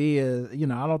it should be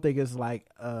I don't think it's like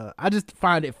I just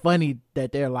find it funny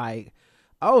that they're like,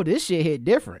 oh, this shit hit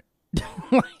different.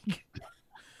 Like,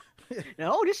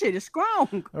 no, this shit is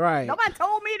strong. Right. Nobody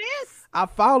told me this.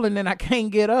 I've fallen and I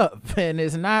can't get up, and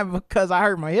it's not because I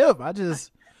hurt my hip. I'm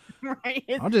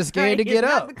just scared to get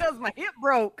up. Not because my hip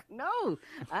broke. No,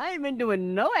 I ain't been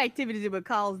doing no activities that would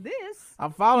cause this.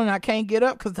 I'm falling. I can't get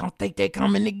up because I don't think they're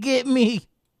coming to get me.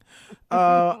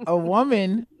 A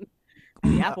woman.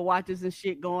 The Apple Watches and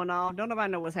shit going on. Don't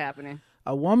nobody know what's happening.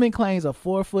 A woman claims a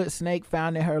 4-foot snake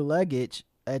found in her luggage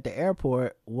at the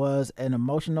airport was an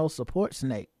emotional support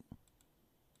snake.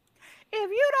 If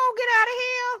you don't get out of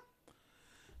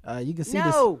here, you can see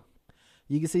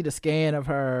you can see the scan of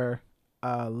her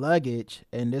luggage,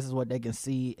 and this is what they can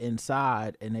see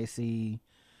inside, and they see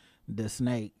the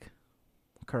snake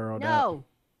curled up.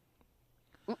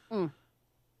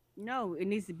 No, it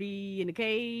needs to be in a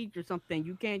cage or something.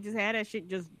 You can't just have that shit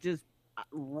just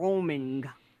roaming.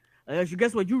 Else,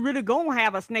 guess what? You really gonna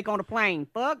have a snake on the plane?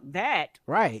 Fuck that.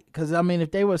 Right, because I mean,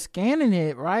 if they were scanning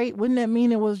it, right, wouldn't that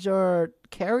mean it was your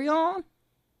carry-on?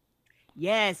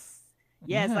 Yes.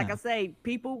 Yeah. Like I say,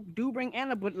 people do bring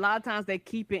animals, but a lot of times they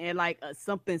keep it in like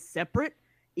something separate.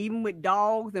 Even with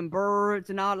dogs and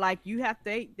birds and all, like you have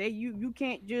to, you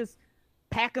can't just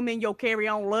pack them in your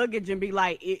carry-on luggage and be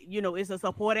like, it's a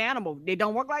support animal. They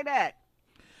don't work like that.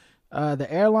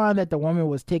 The airline that the woman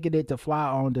was ticketed to fly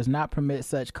on does not permit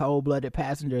such cold-blooded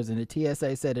passengers, and the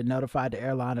TSA said it notified the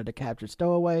airline of the captured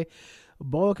stowaway.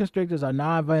 Boa constrictors are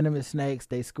non-venomous snakes.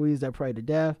 They squeeze their prey to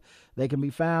death. They can be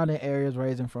found in areas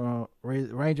ranging from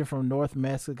North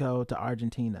Mexico to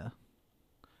Argentina.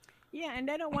 Yeah, and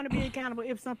they don't want to be accountable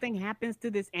if something happens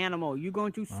to this animal. You're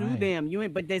going to sue them.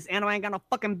 But this animal ain't got no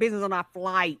fucking business on our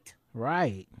flight.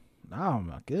 Right. Oh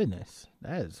my goodness,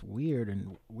 that is weird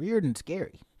and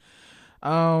scary.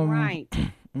 Right.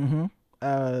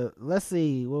 Let's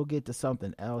see. We'll get to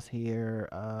something else here.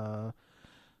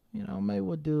 Maybe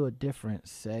we'll do a different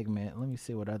segment. Let me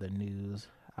see what other news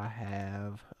I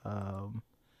have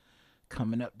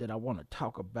coming up that I want to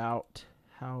talk about.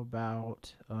 How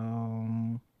about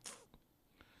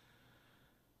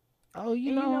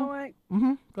you know what?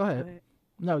 Go ahead.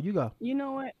 No, you go. You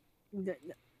know what?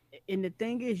 And the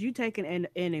thing is, you taking an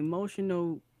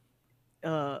emotional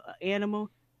animal.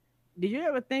 Did you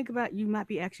ever think about you might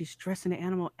be actually stressing the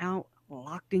animal out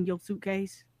locked in your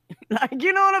suitcase? Like,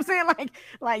 you know what I'm saying?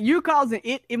 Like you causing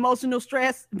it emotional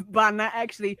stress by not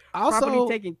actually properly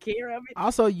taking care of it.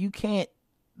 Also, you can't,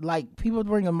 like, people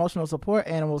bring emotional support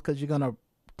animals because you're going to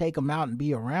take them out and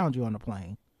be around you on the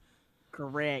plane.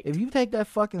 Correct. If you take that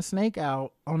fucking snake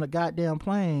out on the goddamn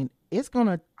plane, it's going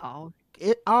to, all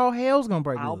hell's going to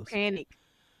break loose. I'll panic.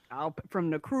 From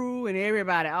the crew and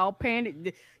everybody, all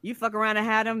panic. You fuck around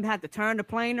and have to turn the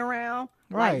plane around.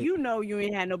 Right. Like, you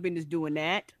ain't had no business doing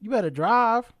that. You better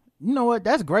drive. You know what?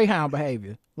 That's Greyhound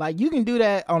behavior. Like, you can do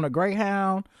that on a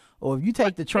Greyhound, or if you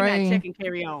take the train. Not check and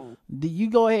carry on. You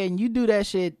go ahead and you do that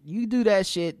shit. You do that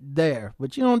shit there,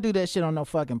 but you don't do that shit on no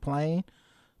fucking plane.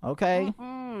 Okay?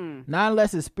 Not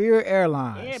unless it's Spirit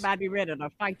Airlines. Everybody be ready to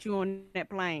fight you on that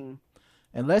plane.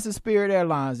 Unless it's Spirit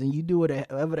Airlines, and you do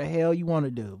whatever the hell you want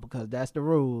to do, because that's the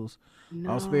rules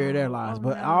on Spirit Airlines.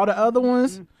 But all the other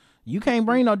ones, you can't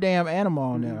bring no damn animal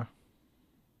on there.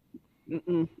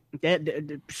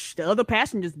 The other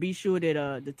passengers be sure that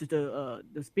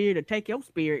the spirit will take your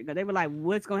spirit, because they were like,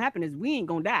 what's gonna happen is we ain't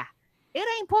gonna die. It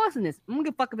ain't poisonous. I'm gonna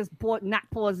give a fuck if it's not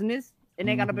poisonous, and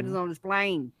they got no business on this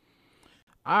plane.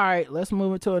 All right, let's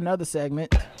move into another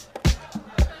segment.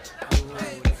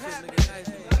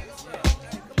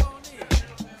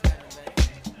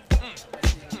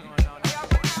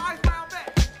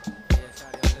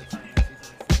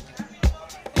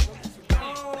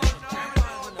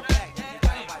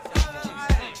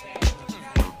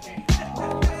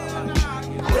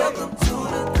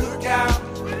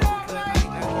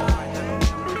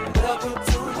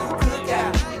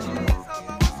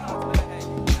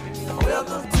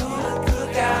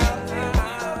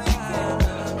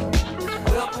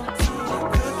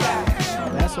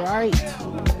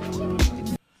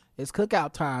 It's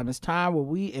cookout time. It's time where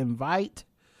we invite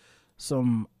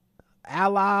some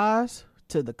allies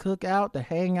to the cookout to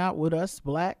hang out with us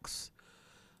blacks,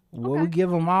 where we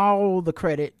give them all the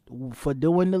credit for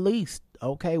doing the least.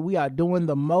 Okay, we are doing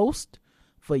the most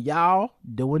for y'all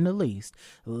doing the least.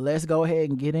 Let's go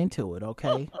ahead and get into it,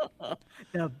 okay?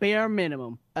 The bare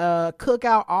minimum.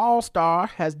 Cookout All-Star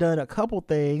has done a couple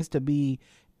things to be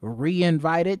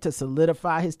re-invited to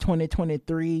solidify his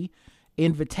 2023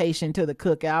 invitation to the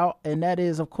cookout, and that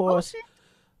is, of course,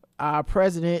 our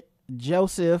president,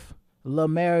 Joseph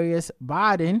Lamarius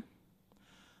Biden,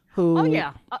 who...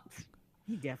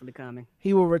 He's definitely coming.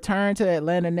 He will return to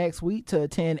Atlanta next week to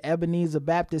attend Ebenezer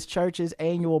Baptist Church's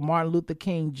annual Martin Luther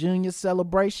King Jr.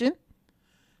 celebration.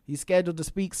 He's scheduled to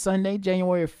speak Sunday,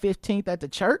 January 15th at the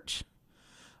church.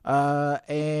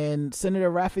 And Senator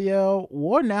Raphael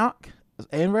Warnock,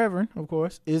 and Reverend, of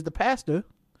course, is the pastor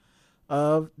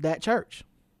of that church.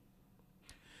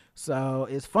 So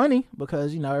it's funny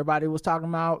because, everybody was talking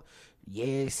about,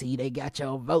 yeah, see, they got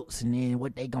your votes, and then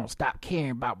what they gonna stop caring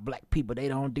about black people? They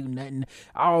don't do nothing.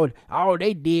 All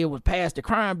they did was pass the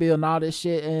crime bill and all this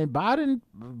shit, and Biden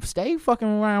stayed fucking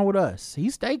around with us. He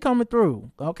stayed coming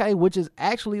through, okay, which is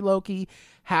actually low-key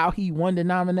how he won the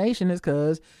nomination, is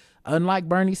because unlike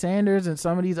Bernie Sanders and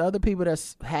some of these other people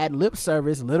that's had lip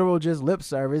service, literal just lip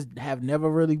service, have never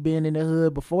really been in the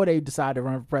hood before they decided to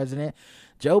run for president,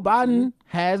 Joe Biden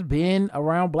has been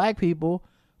around black people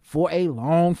for a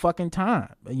long fucking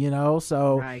time,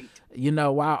 so, right.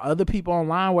 While other people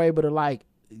online were able to like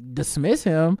dismiss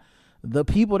him, the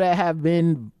people that have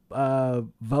been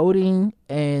voting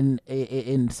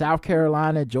in South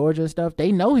Carolina, Georgia and stuff,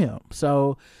 they know him.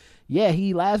 So yeah,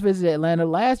 he last visited Atlanta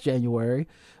last January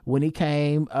when he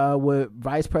came with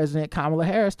Vice President Kamala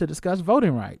Harris to discuss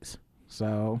voting rights.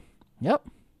 So, yep,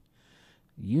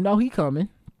 he coming.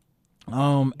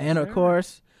 And of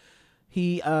course,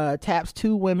 he taps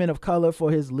 2 women of color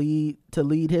for his lead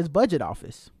his budget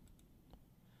office.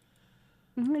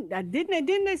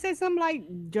 Didn't they say something like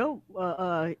Joe?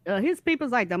 His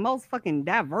people's like the most fucking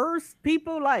diverse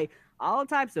people, like all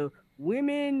types of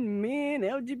women, men,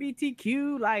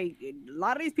 LGBTQ. Like a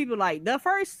lot of these people, like the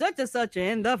first such and such,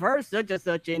 and the first such and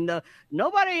such, and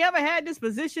nobody ever had this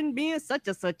position being such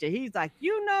and such. And he's like,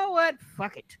 you know what?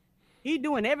 Fuck it. He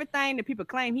doing everything that people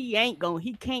claim he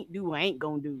can't do, or ain't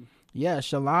gonna do. Yeah,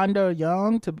 Shalonda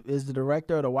Young is the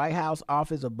director of the White House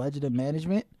Office of Budget and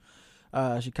Management.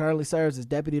 She currently serves as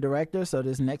deputy director, so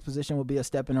this next position will be a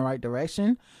step in the right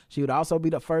direction. She would also be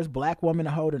the first black woman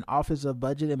to hold an Office of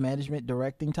Budget and Management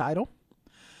directing title.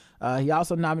 He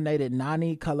also nominated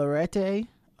Nani Colleretti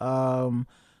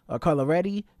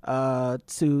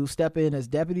to step in as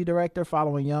deputy director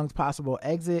following Young's possible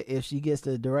exit if she gets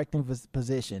the directing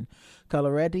position.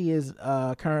 Colleretti is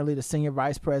currently the senior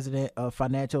vice president of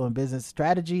financial and business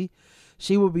strategy.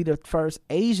 She will be the first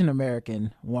Asian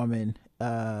American woman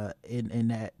in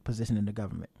that position in the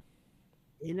government.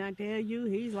 And I tell you,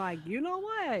 he's like, you know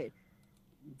what?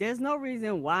 There's no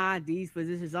reason why these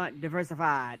positions aren't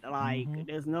diversified. Like,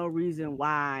 there's no reason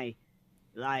why.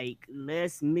 Like,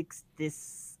 let's mix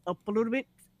this up a little bit,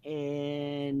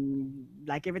 and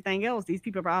like everything else, these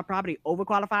people are probably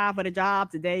overqualified for the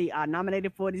jobs that they are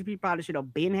nominated for. These people probably should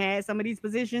have been had some of these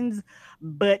positions,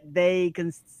 but they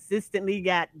consistently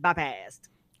got bypassed.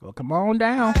 Well, come on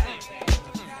down.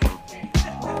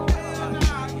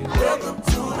 Welcome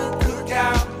to the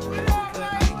cookout.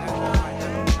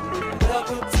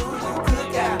 Welcome to the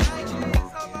cookout.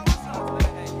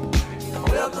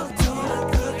 Welcome to the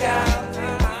cookout.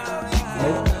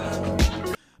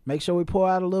 Make sure we pour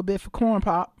out a little bit for Corn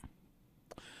Pop.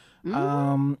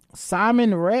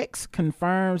 Simon Rex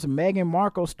confirms Meghan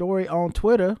Markle's story on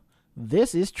Twitter.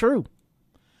 This is true.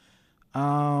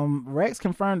 Rex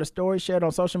confirmed a story shared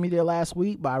on social media last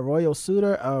week by Royal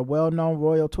Suitor, a well-known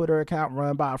royal Twitter account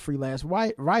run by a freelance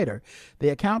writer. The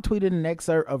account tweeted an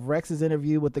excerpt of Rex's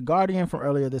interview with The Guardian from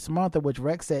earlier this month, in which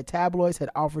Rex said tabloids had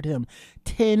offered him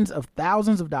tens of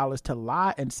thousands of dollars to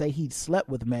lie and say he'd slept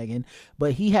with Meghan,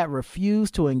 but he had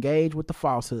refused to engage with the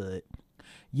falsehood.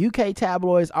 UK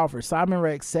tabloids offered Simon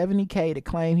Rex $70,000 to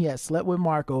claim he had slept with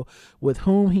Markle, with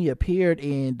whom he appeared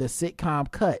in the sitcom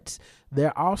Cuts.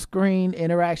 Their off-screen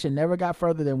interaction never got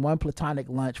further than one platonic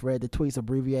lunch, read the tweet's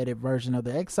abbreviated version of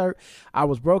the excerpt. I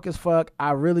was broke as fuck.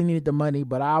 I really needed the money,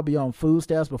 but I'll be on food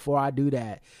stamps before I do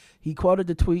that. He quoted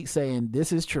the tweet saying,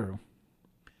 "This is true.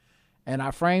 And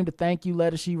I framed the thank you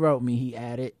letter she wrote me," he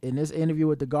added. In this interview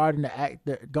with The Guardian,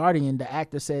 the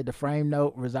actor said the framed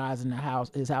note resides in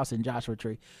his house in Joshua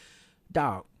Tree.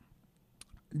 Dog,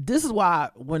 this is why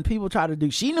when people try to do,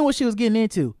 she knew what she was getting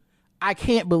into. I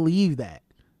can't believe that.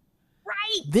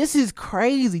 This is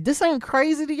crazy. This ain't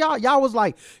crazy to y'all. Y'all was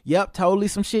like, yep, totally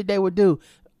some shit they would do.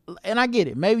 And I get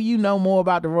it. Maybe you know more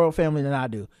about the royal family than I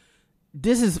do.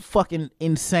 This is fucking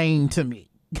insane to me.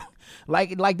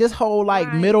 like this whole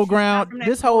middle ground,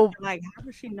 this whole how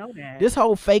does she know that? This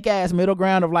whole fake ass middle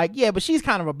ground of yeah, but she's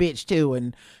kind of a bitch too,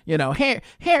 and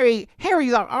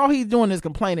Harry's all he's doing is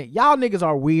complaining. Y'all niggas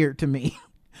are weird to me.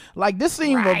 This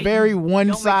seemed a very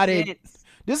one-sided.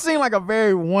 This seemed like a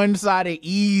very one-sided,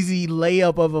 easy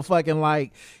layup of a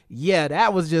fucking yeah,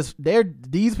 that was just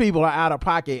these people are out of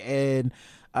pocket, and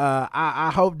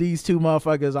I hope these two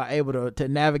motherfuckers are able to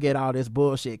navigate all this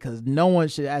bullshit, because no one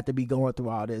should have to be going through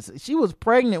all this. She was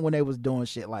pregnant when they was doing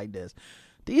shit like this.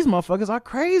 These motherfuckers are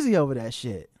crazy over that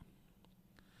shit.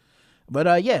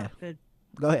 But yeah,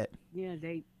 go ahead. Yeah,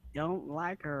 they don't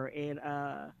like her, and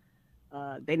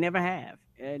they never have.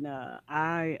 And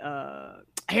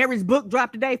Harry's book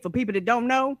dropped today. For people that don't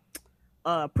know,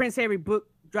 Prince Harry book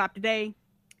dropped today,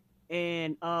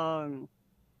 and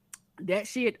that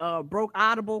shit broke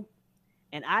Audible,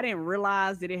 and I didn't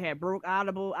realize that it had broke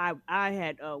Audible. I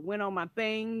had went on my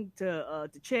thing to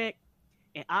check,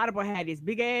 and Audible had this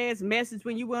big ass message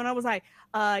when you went. I was like,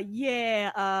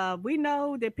 we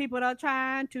know that people are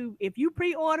trying to. If you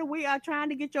pre-order, we are trying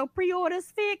to get your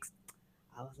pre-orders fixed.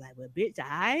 I was like, well, bitch,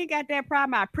 I ain't got that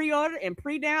problem. I pre-ordered and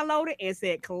pre-downloaded and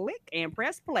said click and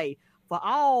press play for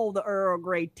all the Earl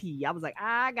Grey tea. I was like,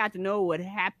 I got to know what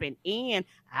happened, and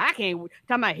I can't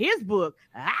talking about his book.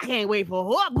 I can't wait for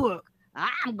her book.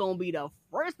 I'm gonna be the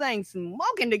first thing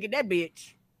smoking to get that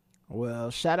bitch.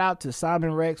 Well, shout out to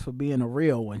Simon Rex for being a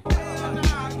real one. Welcome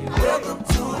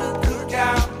to the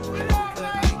cookout.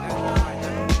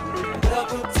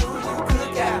 Welcome to the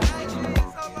cookout.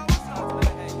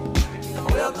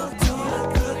 Welcome to the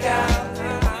cookout.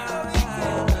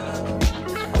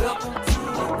 Welcome to the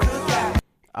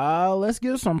cookout. Let's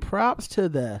give some props to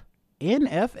the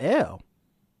NFL.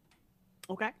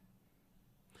 Okay.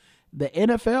 The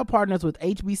NFL partners with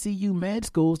HBCU med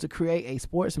schools to create a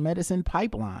sports medicine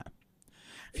pipeline.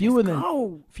 Fewer than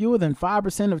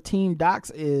 5% of team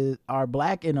docs are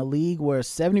black in a league where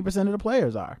 70% of the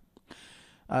players are.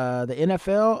 The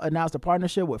NFL announced a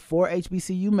partnership with 4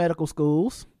 HBCU medical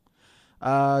schools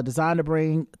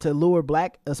designed to lure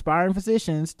black aspiring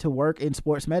physicians to work in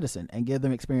sports medicine and give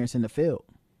them experience in the field.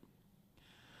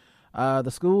 The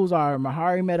schools are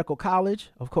Meharry Medical College,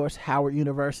 of course, Howard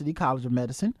University College of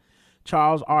Medicine,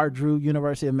 Charles R. Drew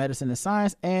University of Medicine and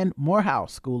Science, and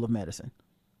Morehouse School of Medicine.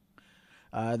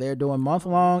 They're doing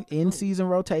month-long in-season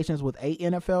rotations with 8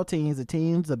 NFL teams.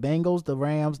 The Bengals, the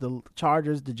Rams, the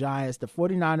Chargers, the Giants, the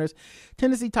 49ers,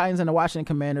 Tennessee Titans, and the Washington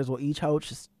Commanders will each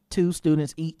host 2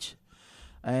 students each.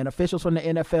 And officials from the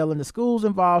NFL and the schools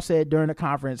involved said during the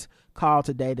conference call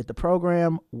today that the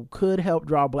program could help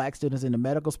draw black students into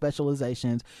medical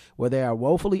specializations where they are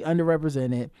woefully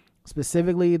underrepresented.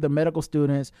 Specifically, the medical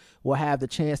students will have the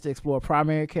chance to explore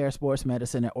primary care sports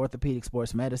medicine and orthopedic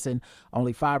sports medicine.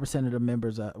 Only 5% of the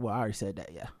members I already said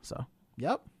that, yeah. So,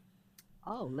 yep.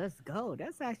 Oh, let's go.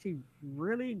 That's actually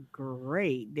really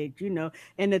great that,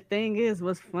 and the thing is,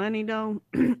 what's funny though,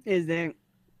 is that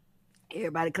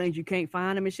everybody claims you can't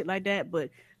find them and shit like that, but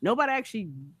nobody actually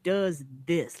does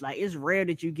this. It's rare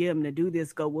that you get them to do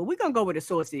this. Well, we're going to go where the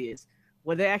source is.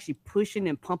 Where they're actually pushing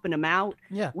and pumping them out.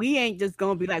 Yeah. We ain't just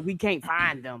going to be like, we can't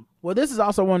find them. Well, this is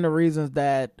also one of the reasons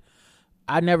that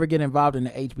I never get involved in the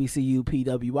HBCU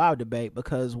PWI debate,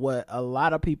 because what a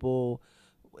lot of people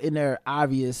in their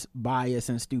obvious bias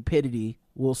and stupidity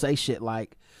will say shit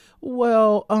like,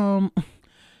 well,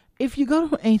 if you go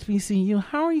to an HBCU,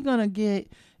 how are you going to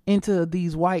get into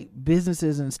these white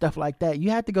businesses and stuff like that? You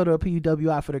have to go to a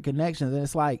PWI for the connections. And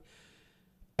it's like,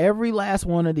 every last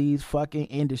one of these fucking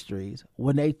industries,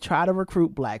 when they try to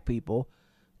recruit black people,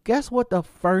 guess what the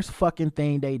first fucking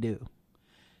thing they do?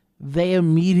 They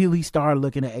immediately start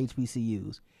looking at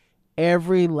HBCUs.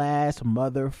 Every last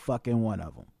motherfucking one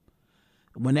of them.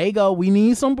 When they go, we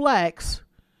need some blacks,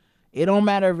 it don't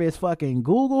matter if it's fucking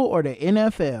Google or the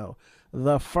NFL,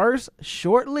 the first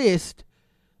short list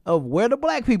of where the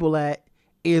black people at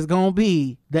is gonna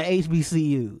be the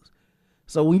HBCUs.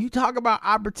 So when you talk about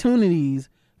opportunities,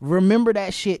 remember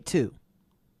that shit too,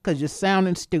 because you're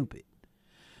sounding stupid.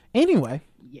 Anyway.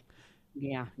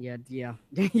 Yeah.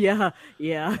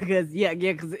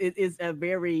 Because it's a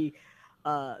very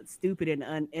stupid and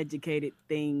uneducated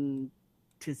thing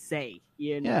to say,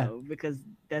 because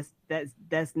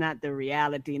that's not the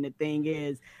reality. And the thing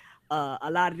is, a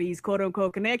lot of these quote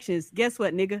unquote connections, guess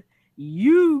what, nigga?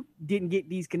 you didn't get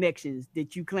these connections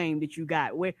that you claim that you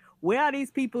got. Where are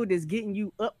these people that's getting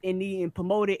you up and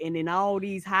promoted and in all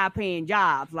these high paying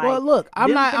jobs? Like, well, look,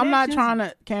 I'm not connections- trying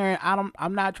to, Karen.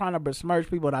 I'm not trying to besmirch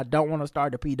people, and I don't want to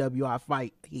start the PWI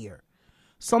fight here.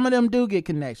 Some of them do get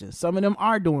connections. Some of them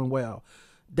are doing well.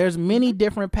 There's many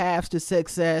different paths to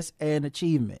success and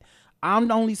achievement.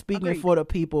 I'm only speaking for the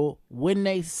people when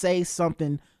they say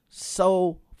something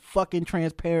so fucking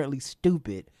transparently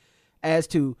stupid as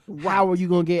to how are you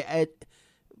going to get at.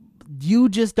 You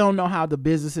just don't know how the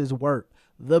businesses work.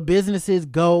 The businesses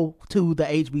go to the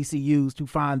HBCUs to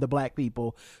find the black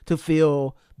people to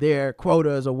fill their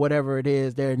quotas or whatever it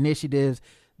is, their initiatives.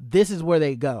 This is where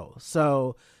they go.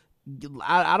 So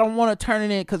I don't want to turn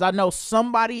it in, because I know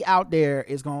somebody out there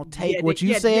is going to take what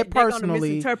you said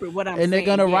personally, misinterpret what I'm and they're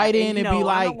going to write in and be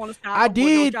like, I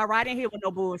did. Don't write in here with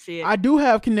no bullshit. I do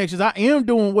have connections. I am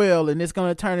doing well, and it's going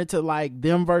to turn into like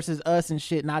them versus us and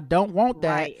shit. And I don't want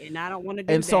that. Right, and I don't want to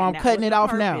do and that. so I'm That cutting was it the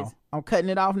off purpose. now. I'm cutting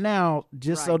it off now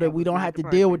just so Right, that that we was don't not have to the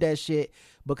deal with purpose. that shit,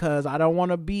 because I don't want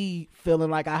to be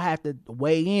feeling like I have to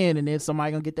weigh in and then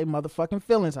somebody going to get their motherfucking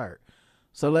feelings hurt.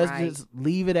 So let's just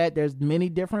leave it at there's many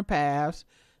different paths.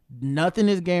 Nothing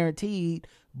is guaranteed,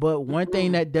 but one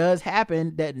thing that does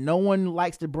happen that no one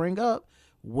likes to bring up,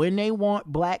 when they want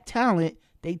black talent,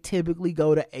 they typically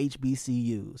go to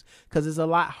HBCUs, because it's a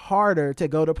lot harder to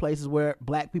go to places where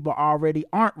black people already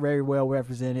aren't very well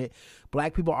represented.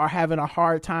 Black people are having a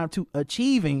hard time to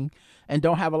achieving and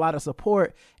don't have a lot of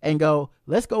support, and go,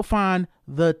 let's go find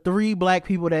the 3 black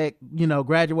people that, you know,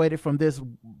 graduated from this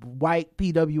white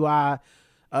PWI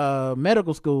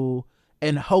medical school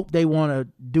and hope they want to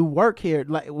do work here,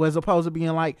 like, as opposed to being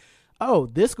like, oh,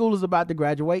 this school is about to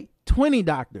graduate 20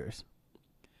 doctors.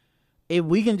 If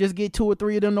we can just get 2 or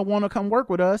 3 of them to want to come work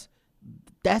with us,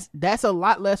 that's a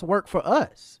lot less work for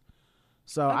us.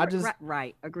 So I just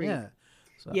right, agree. Yeah.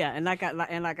 So. Yeah, and like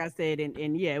I said,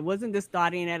 and yeah, it wasn't the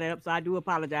starting that up, so I do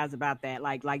apologize about that.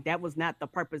 Like that was not the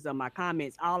purpose of my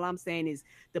comments. All I'm saying is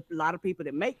a lot of people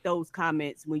that make those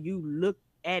comments, when you look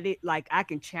at it, like, I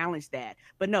can challenge that,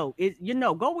 but no, it's, you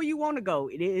know, go where you want to go.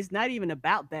 It's not even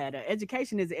about that.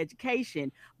 Education is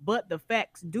education, but the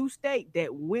facts do state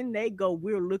that when they go,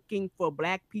 we're looking for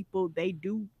black people, they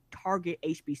do target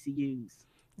HBCUs.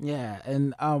 Yeah,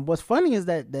 and what's funny is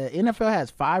that the NFL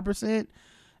has 5%,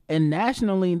 and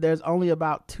nationally there's only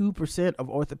about 2% of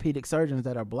orthopedic surgeons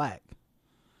that are black.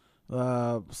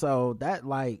 So that,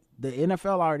 like, the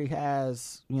NFL already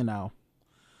has, you know,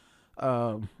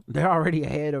 they're already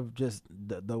ahead of just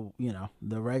the you know,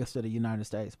 the rest of the United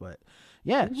States. But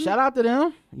yeah, shout out to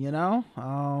them. You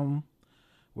know,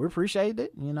 we appreciate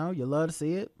it. You know, you love to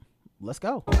see it. Let's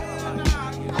go. Welcome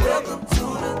to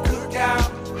the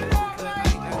cookout.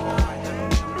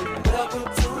 Welcome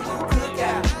to the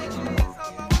cookout.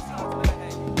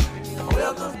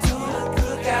 Welcome to the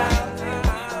cookout.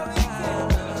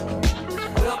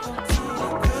 Welcome to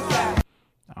the cookout.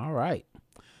 All right.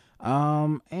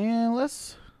 And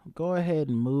let's go ahead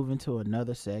and move into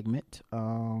another segment.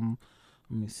 Let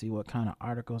me see what kind of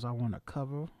articles I want to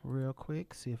cover real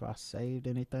quick. See if I saved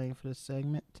anything for this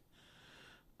segment.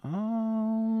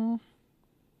 You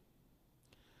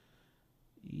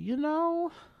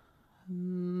know,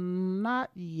 not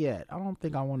yet. I don't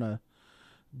think I want to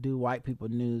do white people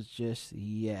news just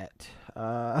yet.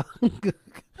 Okay.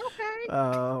 Is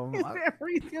there a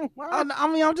reason why? I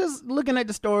mean, I'm just looking at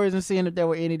the stories and seeing if there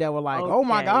were any that were like, oh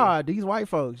my Okay. God, these white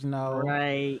folks, you know.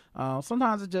 Right.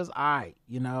 Sometimes it's just alright,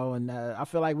 you know, and I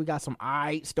feel like we got some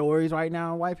alright stories right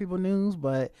now in white people news,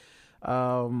 but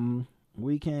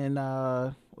we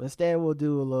can instead we'll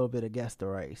do a little bit of guess the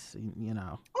race, you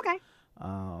know. Okay.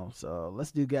 So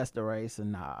let's do guess the race,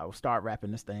 and I'll start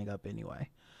wrapping this thing up anyway.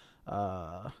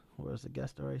 Where's the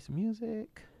guess the race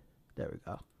music? There we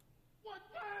go. What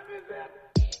time is it?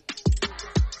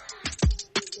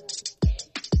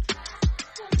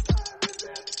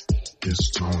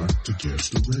 It's time to guess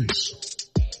the race.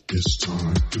 It's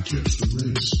time to guess the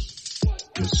race.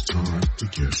 It's time to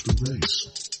guess the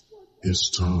race. It's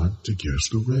time to guess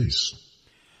the race.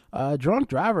 A drunk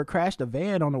driver crashed a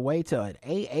van on the way to an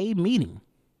AA meeting.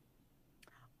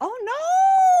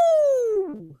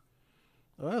 Oh no!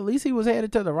 Well, at least he was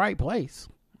headed to the right place,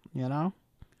 you know.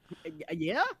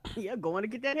 Yeah, going to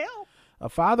get that help. A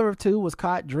father of 2 was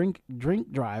caught drink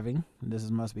driving.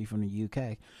 Must be from the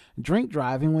UK. Drink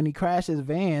driving when he crashed his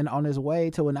van on his way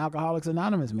to an Alcoholics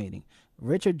Anonymous meeting.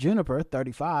 Richard Juniper,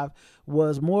 35,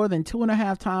 was more than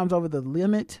 2.5 times over the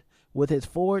limit with his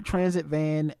Ford Transit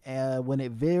van when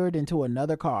it veered into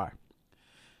another car.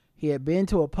 He had been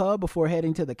to a pub before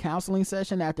heading to the counseling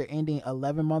session after ending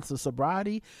 11 months of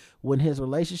sobriety when his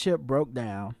relationship broke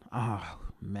down. Oh,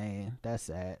 man, that's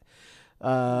sad.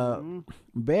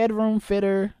 Bedroom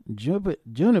fitter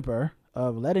Juniper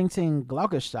of Leadington,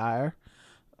 Gloucestershire,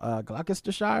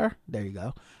 there you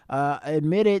go,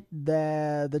 admitted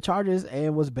the charges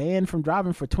and was banned from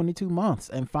driving for 22 months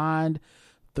and fined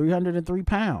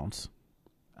 £303.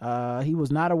 He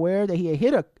was not aware that he had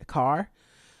hit a car.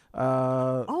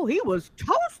 He was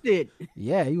toasted.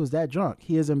 Yeah, he was that drunk.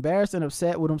 He is embarrassed and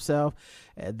upset with himself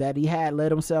that he had let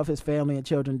himself, his family, and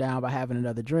children down by having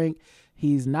another drink.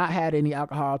 He's not had any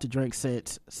alcohol to drink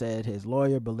since, said his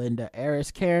lawyer, Belinda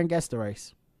Aris. Karen, guess the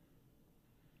race.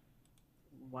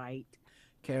 White.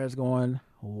 Karen's going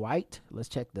white. Let's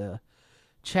check the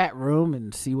chat room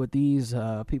and see what these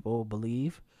people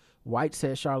believe. White,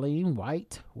 says Charlene.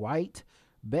 White.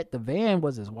 Bet the van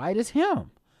was as white as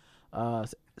him,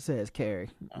 says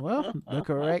Carrie. Well, the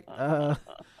correct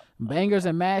bangers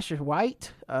and mashers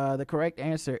white. The correct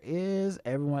answer is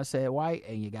everyone said white,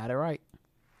 and you got it right.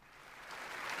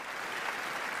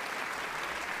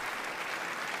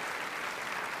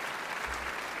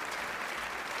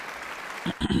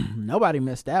 Nobody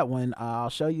missed that one. I'll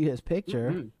show you his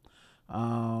picture.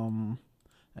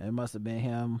 It must have been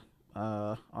him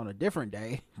on a different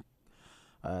day.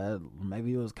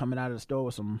 Maybe he was coming out of the store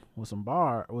with some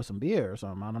beer or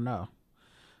something. I don't know,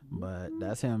 but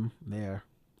that's him there.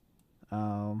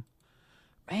 Man,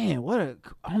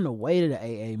 on the way to the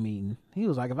AA meeting, he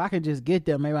was like, if I could just get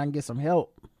there, maybe I can get some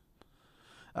help.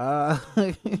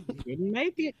 Didn't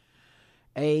make it.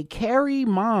 A Carrie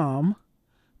mom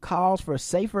calls for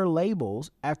safer labels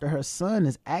after her son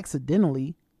is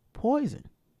accidentally poisoned.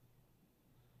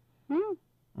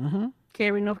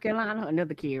 Cary, North Carolina.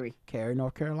 Another Cary. Cary,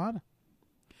 North Carolina.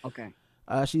 Okay.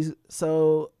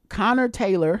 Connor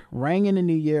Taylor rang in the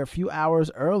new year a few hours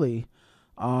early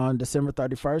on December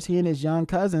 31st. He and his young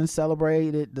cousin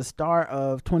celebrated the start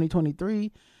of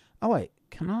 2023. Oh wait,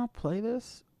 can I play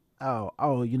this?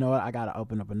 Oh, you know what? I gotta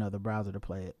open up another browser to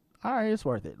play it. All right, it's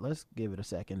worth it. Let's give it a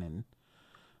second and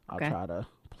I'll try to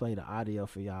play the audio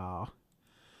for y'all.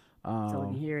 So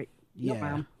we can hear it.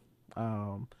 Yeah.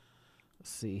 Let's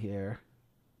see here.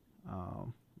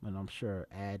 And I'm sure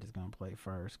ad is gonna play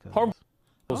first.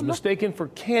 Was mistaken for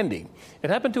candy. It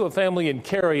happened to a family in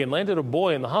Cary and landed a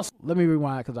boy in the hospital. Let me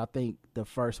rewind because I think the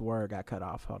first word got cut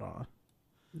off. Hold on.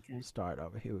 Okay. Start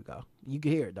over. Here we go. You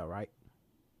can hear it though, right?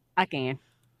 I can.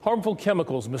 Harmful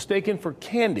chemicals mistaken for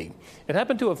candy. It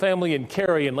happened to a family in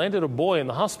Cary and landed a boy in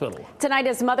the hospital. Tonight,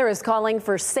 his mother is calling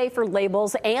for safer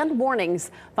labels and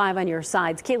warnings. 5 on your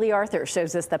sides. Keely Arthur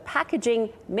shows us the packaging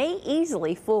may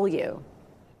easily fool you.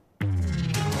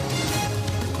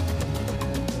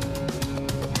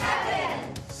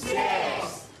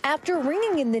 After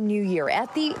ringing in the new year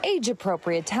at the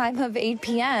age-appropriate time of 8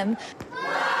 p.m.,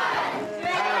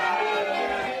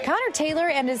 Connor Taylor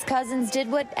and his cousins did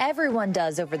what everyone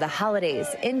does over the holidays,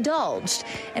 indulged.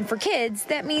 And for kids,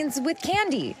 that means with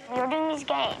candy. We were doing these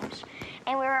games,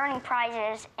 and we were earning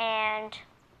prizes, and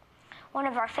one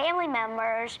of our family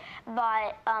members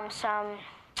bought some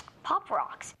Pop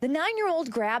Rocks. The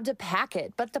 9-year-old grabbed a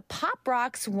packet, but the Pop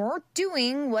Rocks weren't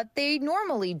doing what they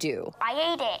normally do.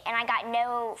 I ate it, and I got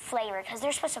no flavor, because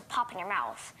they're supposed to pop in your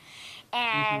mouth.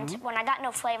 And when I got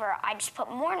no flavor, I just put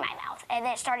more in my mouth, and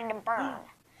then it started to burn.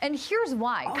 And here's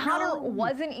why. Connor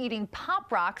wasn't eating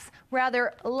Pop Rocks,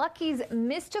 rather Lucky's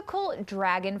Mystical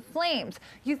Dragon Flames.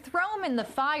 You throw them in the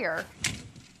fire,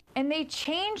 and they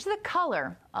change the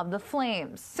color of the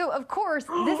flames. So, of course,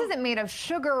 this isn't made of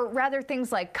sugar, rather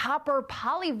things like copper,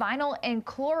 polyvinyl, and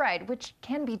chloride, which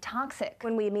can be toxic.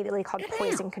 When we immediately called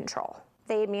poison control,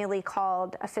 they immediately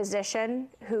called a physician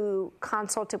who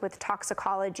consulted with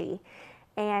toxicology.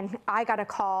 And I got a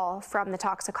call from the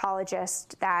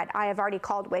toxicologist that I have already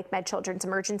called Wake Med Children's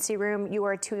emergency room. You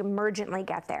are to emergently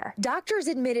get there. Doctors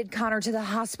admitted Connor to the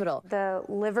hospital. The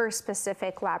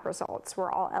liver-specific lab results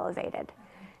were all elevated.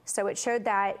 So it showed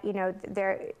that,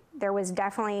 there was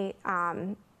definitely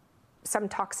some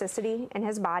toxicity in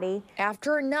his body.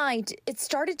 After a night, it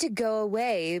started to go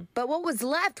away, but what was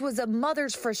left was a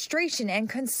mother's frustration and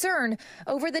concern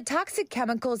over the toxic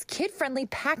chemicals' kid-friendly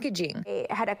packaging.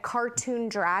 It had a cartoon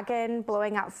dragon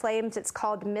blowing out flames. It's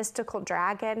called Mystical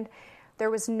Dragon.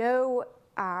 There was no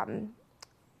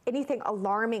anything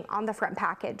alarming on the front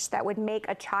package that would make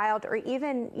a child, or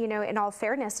even, in all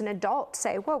fairness, an adult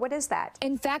say, whoa, what is that?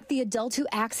 In fact, the adult who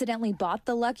accidentally bought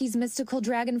the Lucky's Mystical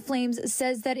Dragon Flames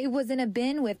says that it was in a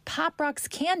bin with Pop Rocks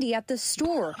candy at the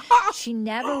store. She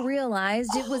never realized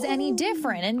it was any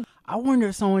different. And I wonder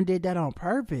if someone did that on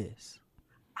purpose.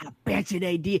 I bet you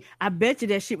they did. I bet you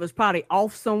that shit was probably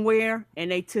off somewhere and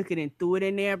they took it and threw it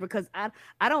in there, because I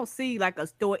don't see like a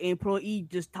store employee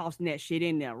just tossing that shit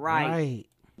in there, right?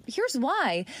 Here's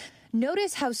why.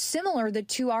 Notice how similar the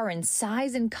two are in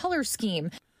size and color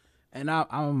scheme. And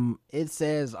it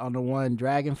says on the one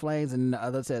Dragon Flames and the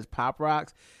other says Pop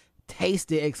Rocks.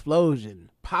 Tasty explosion,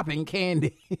 popping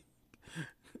candy.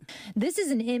 This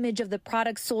is an image of the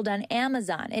product sold on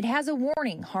Amazon. It has a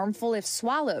warning, harmful if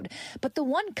swallowed. But the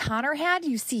one Connor had,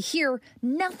 you see here,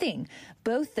 nothing.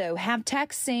 Both, though, have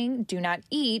text saying do not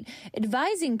eat,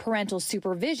 advising parental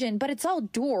supervision, but it's all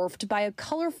dwarfed by a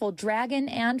colorful dragon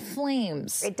and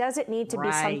flames. It doesn't need to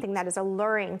be something that is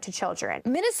alluring to children.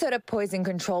 Minnesota Poison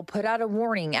Control put out a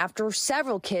warning after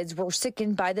several kids were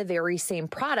sickened by the very same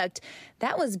product.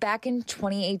 That was back in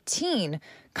 2018.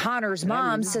 Connor's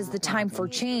mom says the time for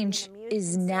change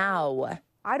is now.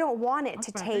 I don't want it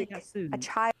to take a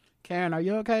child. Karen, are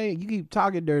you okay? You keep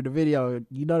talking during the video.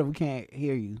 You know that we can't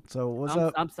hear you. So what's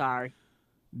up? I'm sorry.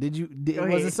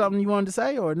 Was it something you wanted to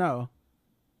say or no?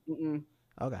 Mm-mm.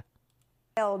 Okay.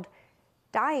 Child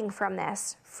dying from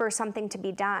this for something to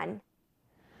be done.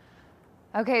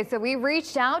 Okay, so we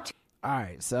reached out. All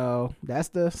right, so that's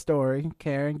the story.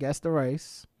 Karen guessed the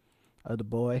race of the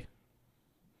boy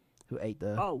who ate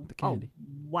the candy.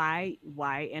 White,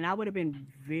 and I would have been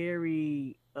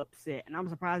very upset, and I'm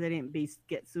surprised they didn't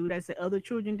get sued. I said other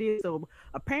children did. So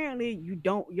apparently,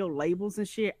 your labels and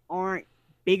shit aren't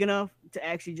big enough to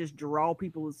actually just draw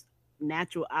people's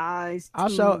natural eyes. I'll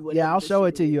show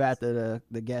it to you after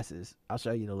the guesses. I'll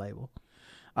show you the label.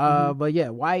 But yeah,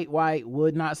 white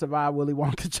would not survive Willy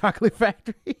Wonka Chocolate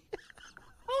Factory.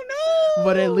 Oh no!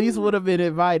 But at least would have been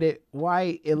invited.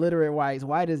 White, illiterate whites.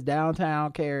 White is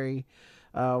downtown Cary.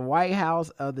 White House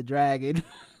of the Dragon.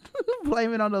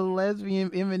 Blame it on the lesbian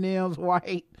M&Ms.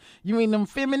 White. You mean them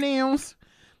FeM&Ms?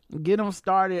 Get them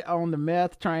started on the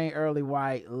meth train early.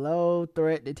 White. Low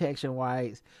threat detection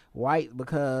whites. White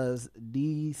because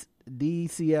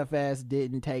DCFS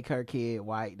didn't take her kid.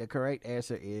 White. The correct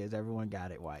answer is everyone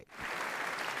got it. White.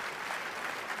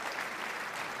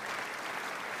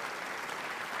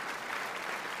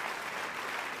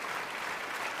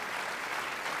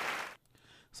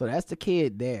 So that's the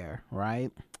kid there,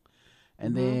 right?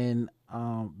 And then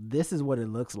this is what it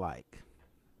looks like.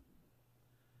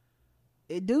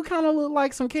 It do kind of look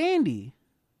like some candy.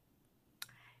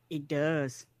 It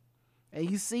does. And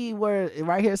you see where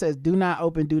right here it says do not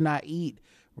open, do not eat,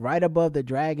 right above the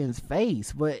dragon's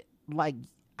face. But like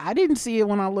I didn't see it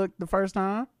when I looked the first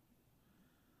time.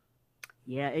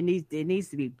 Yeah, it needs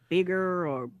to be bigger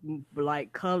or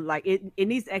like color, like it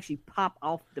needs to actually pop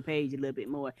off the page a little bit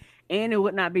more. And it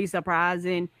would not be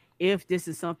surprising if this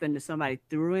is something that somebody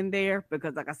threw in there,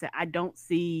 because like I said, I don't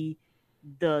see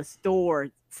the store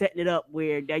setting it up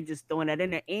where they're just throwing that in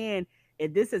there. And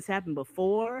if this has happened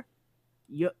before,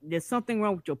 there's something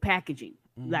wrong with your packaging.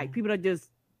 Like people are just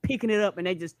picking it up and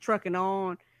they just trucking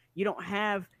on. You don't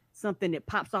have something that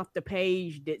pops off the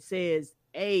page that says,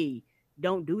 hey,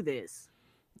 don't do this.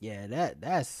 Yeah, that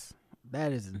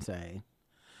is insane.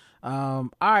 All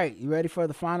right, you ready for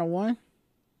the final one?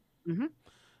 Mm-hmm.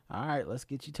 All right, let's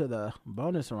get you to the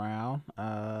bonus round. What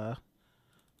time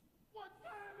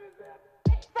is it?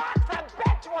 That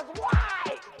bitch was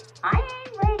white! I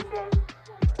ain't racist.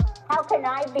 How can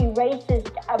I be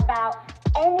racist about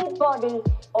anybody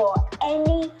or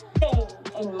anything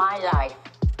in my life?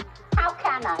 How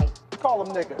can I? Call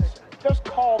them niggas. Just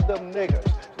call them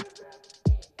niggas.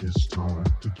 It's time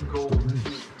to get gold the race.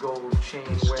 teeth, gold chain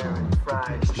wearing,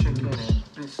 fried chicken and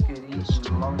biscuit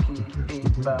eating, monkey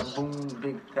ate baboon,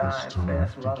 big thigh,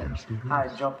 fast running, high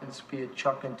jumping, spear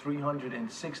chucking,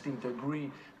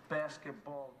 360-degree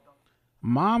basketball.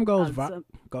 Mom goes go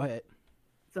ahead.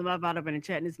 Somebody brought up in the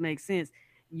chat, and this makes sense.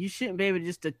 You shouldn't be able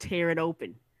just to tear it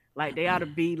open. Like they ought to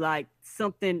be like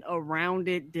something around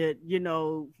it that,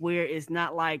 where it's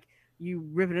not like you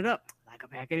ripping it up like a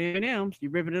pack of M&Ms. You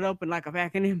ripping it open like a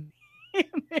pack of M&Ms.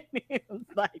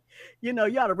 Like, you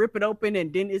ought to rip it open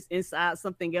and then it's inside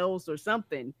something else or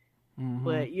something.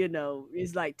 But,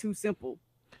 it's like too simple.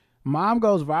 Mom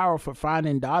goes viral for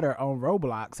finding daughter on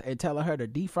Roblox and telling her to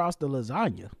defrost the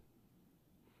lasagna.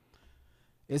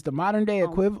 It's the modern day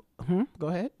equivalent. Go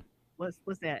ahead.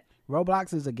 What's that?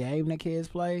 Roblox is a game that kids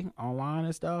play online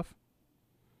and stuff.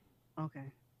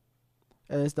 Okay.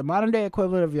 It's the modern day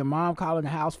equivalent of your mom calling the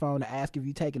house phone to ask if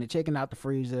you're taking the chicken out the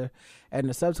freezer and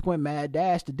the subsequent mad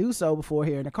dash to do so before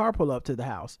hearing the car pull up to the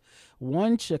house.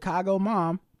 One Chicago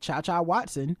mom, Cha-Cha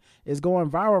Watson, is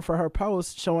going viral for her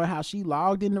post showing how she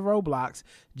logged into Roblox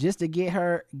just to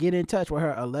get in touch with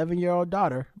her 11-year-old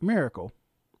daughter, Miracle.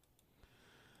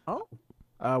 Oh.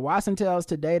 Watson tells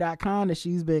Today.com that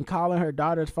she's been calling her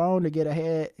daughter's phone to get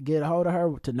a hold of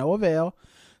her to no avail.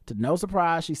 To no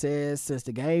surprise, she says, since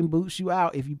the game boots you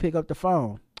out if you pick up the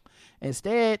phone.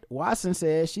 Instead, Watson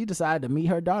says she decided to meet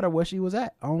her daughter where she was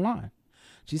at, online.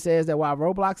 She says that while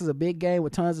Roblox is a big game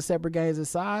with tons of separate games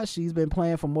inside, she's been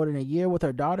playing for more than a year with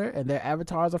her daughter, and their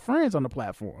avatars are friends on the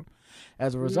platform.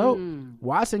 As a result,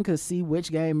 Watson could see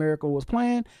which game Miracle was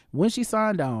playing when she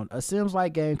signed on, a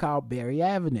Sims-like game called Berry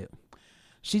Avenue.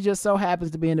 She just so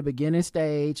happens to be in the beginning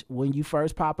stage when you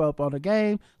first pop up on the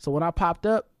game. So when I popped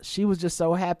up, she was just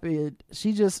so happy.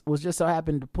 She just was just so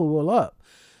happy to pull up.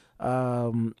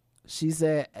 She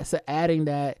said, adding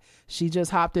that she just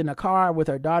hopped in a car with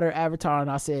her daughter avatar, and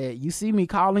I said, "You see me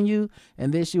calling you?"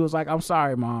 And then she was like, "I'm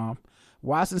sorry, Mom."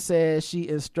 Watson says she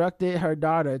instructed her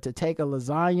daughter to take a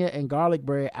lasagna and garlic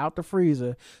bread out the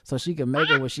freezer so she could make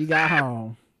it when she got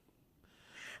home.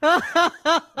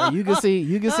 And you can see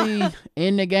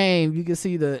in the game, you can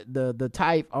see the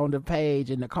type on the page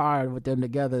in the card with them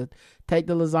together. Take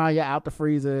the lasagna out the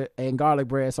freezer and garlic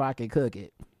bread so I can cook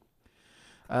it.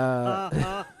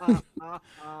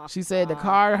 She said the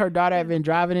car her daughter had been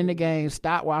driving in the game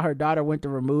stopped while her daughter went to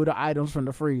remove the items from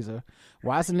the freezer.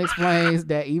 Watson explains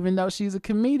that even though she's a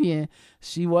comedian,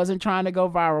 she wasn't trying to go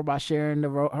viral by sharing her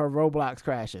Roblox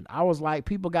crashing. I was like,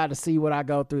 people got to see what I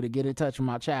go through to get in touch with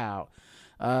my child.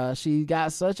 She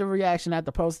got such a reaction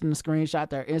after posting the screenshot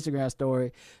to her Instagram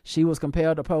story. She was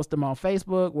compelled to post them on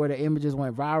Facebook, where the images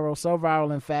went viral. So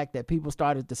viral, in fact, that people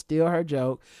started to steal her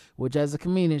joke, which as a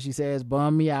comedian, she says,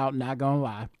 bummed me out, not gonna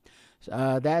lie.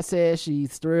 That said,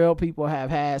 she's thrilled people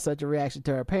have had such a reaction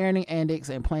to her parenting antics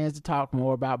and plans to talk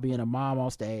more about being a mom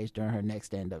on stage during her next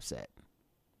stand-up set.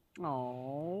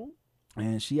 Aww.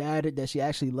 And she added that she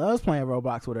actually loves playing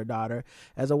Roblox with her daughter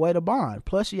as a way to bond.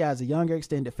 Plus, she has a younger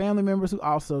extended family members who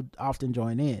also often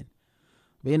join in.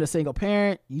 Being a single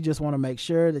parent, you just want to make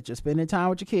sure that you're spending time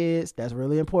with your kids. That's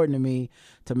really important to me,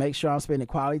 to make sure I'm spending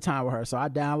quality time with her. So I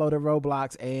downloaded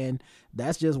Roblox, and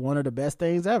that's just one of the best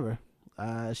things ever.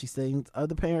 She thinks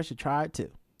other parents should try it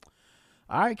too.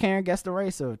 All right, Karen, guess the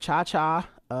race of Cha-Cha.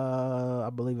 I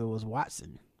believe it was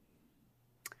Watson.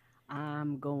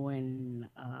 I'm going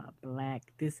black.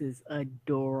 This is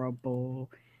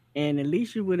adorable. And at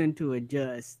least you willing to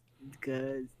adjust,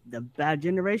 because the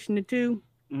generation of two,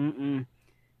 Then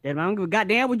I don't give a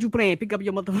goddamn what you playing. Pick up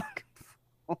your motherfucker.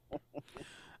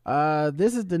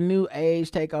 This is the new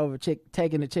age takeover,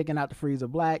 taking the chicken out the freezer.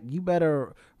 Black, you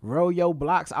better roll your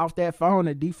blocks off that phone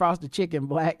and defrost the chicken.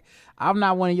 Black, I'm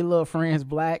not one of your little friends,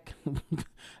 Black.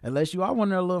 Unless you are one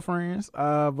of their little friends.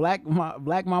 Black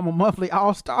Mama Monthly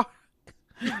All-Star.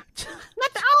 Not the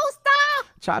All-Star.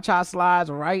 Cha-Cha slides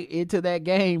right into that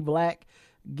game, Black.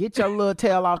 Get your little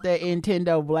tail off that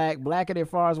Nintendo, Black. Blacker than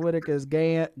Forrest Whitaker's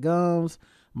gums.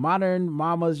 Modern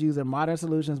mamas using modern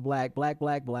solutions, Black.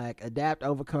 Adapt,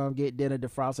 overcome, get dinner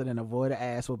defrosted, and avoid an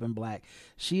ass whooping, Black.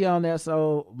 She on there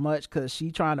so much because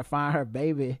she trying to find her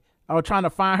baby. Oh, trying to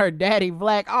find her daddy,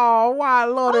 Black. Oh, why,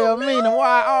 Lordy Amina? No.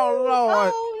 Why? Oh,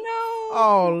 Lord. Oh, no.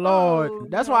 Oh,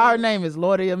 Lord. That's why her name is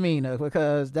Lordy Amina,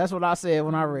 because that's what I said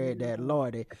when I read that.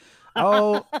 Lordy.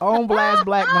 Oh, on blast,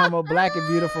 Black Mama, Black and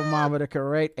beautiful Mama. The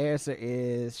correct answer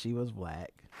is she was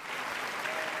Black.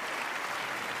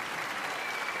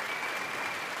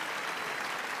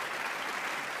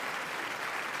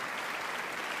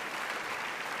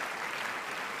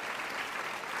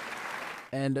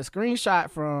 And the screenshot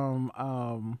from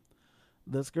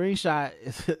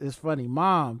is funny.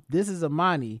 Mom, this is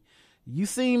Amani. You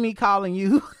seen me calling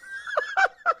you.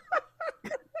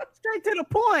 Straight to the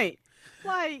point.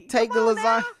 Like, take the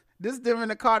lasagna. This is them in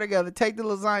the car together. Take the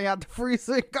lasagna out the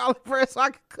freezer and call it fresh so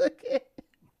I can cook it.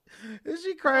 And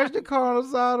she crashed the car on the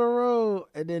side of the road.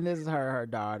 And then this is her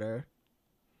daughter.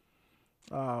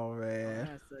 Oh, man.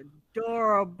 That's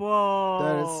adorable.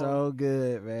 That is so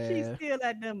good, man. She's still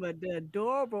at the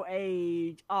adorable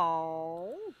age.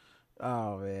 Oh,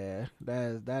 man.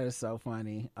 That is so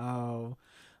funny.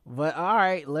 But all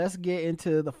right, let's get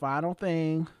into the final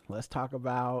thing. Let's talk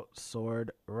about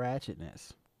sword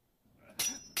ratchetness.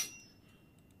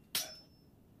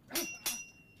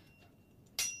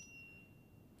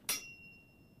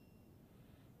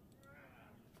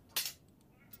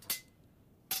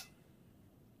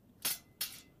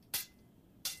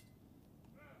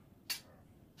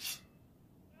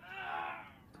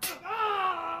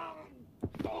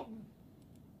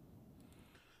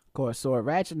 Of course, sword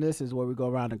ratchetness is where we go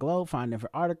around the globe, find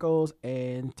different articles,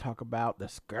 and talk about the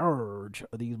scourge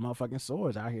of these motherfucking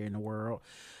swords out here in the world.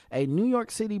 A New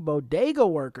York City bodega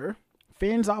worker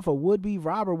fends off a would-be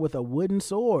robber with a wooden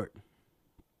sword.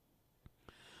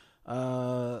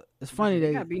 It's funny They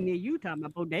they gotta be near you talking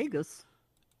about bodegas.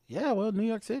 yeah, well, New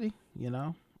York City,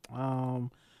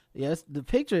 yes, the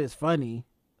picture is funny.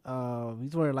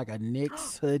 He's wearing like a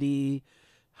Knicks hoodie,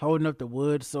 holding up the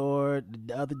wood sword.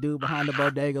 The other dude behind the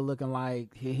bodega looking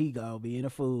like, here he go, being a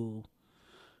fool.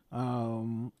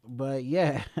 But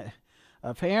yeah,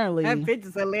 apparently That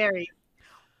picture's hilarious.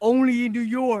 Only in New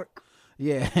York.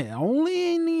 yeah,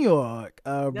 only in New York.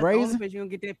 That's the only place you gonna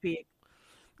get that pic.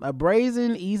 A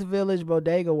brazen East Village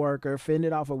bodega worker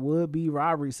fended off a would-be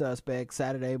robbery suspect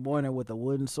Saturday morning with a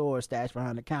wooden sword stashed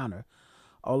behind the counter.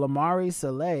 Olamari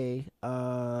Saleh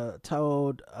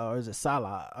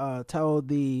told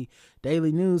the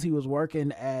Daily News he was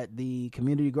working at the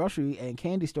community grocery and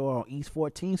candy store on East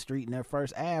 14th Street near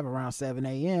First Ave around 7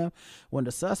 a.m. when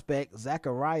the suspect,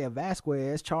 Zachariah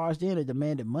Vasquez, charged in and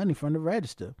demanded money from the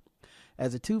register.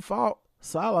 As a two-fault,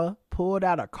 Salah pulled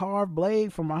out a carved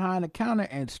blade from behind the counter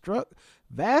and struck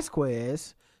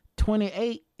Vasquez,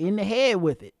 28, in the head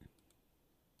with it.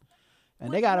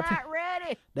 And they got a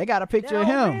picture of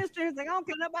him. Like, I don't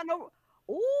care about no.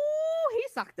 Ooh, he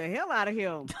sucked the hell out of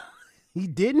him. He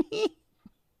didn't he?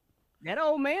 That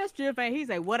old man strip, and he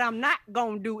said, "What I'm not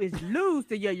gonna do is lose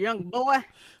to your young boy."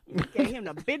 He gave him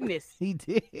the business. He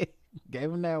did.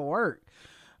 Gave him that work.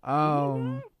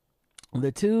 The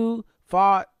two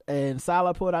fought, and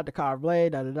Salah pulled out the carved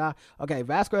blade. Okay,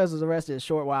 Vasquez was arrested a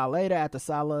short while later after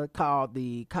Salah called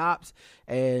the cops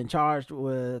and charged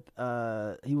with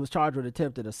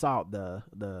attempted assault, the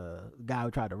guy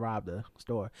who tried to rob the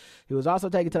store. He was also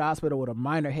taken to the hospital with a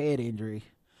minor head injury.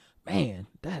 Man,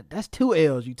 that's 2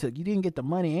 L's you took. You didn't get the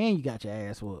money and you got your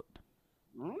ass whooped.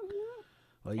 Mm-hmm.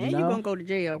 Well, and you're gonna go to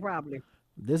jail probably.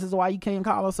 This is why you can't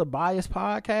call us a biased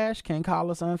podcast. Can't call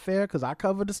us unfair, because I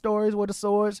cover the stories where the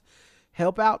swords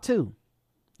help out too.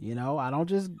 I don't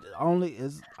just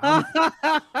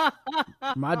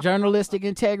my journalistic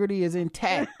integrity is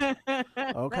intact.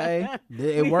 Okay,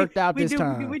 it worked out this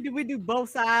time. We do both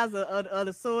sides of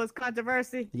the swords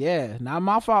controversy. Yeah, not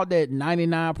my fault that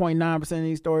 99.9% of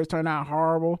these stories turn out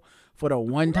horrible for the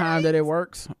one time that it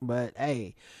works. But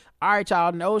hey, all right,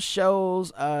 y'all. No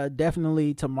shows.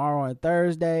 Definitely tomorrow and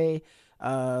Thursday.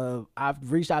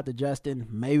 I've reached out to Justin.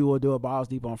 Maybe we'll do a Balls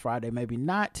Deep on Friday, maybe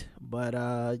not. But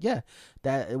yeah,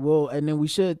 that it will. And then we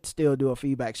should still do a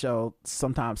feedback show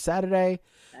sometime Saturday.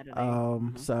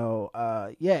 So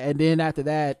yeah, and then after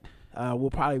that, we'll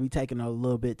probably be taking a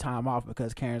little bit time off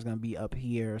because Karen's gonna be up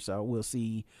here. So we'll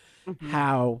see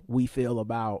how we feel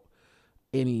about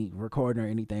any recording or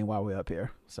anything while we're up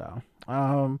here. So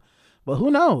but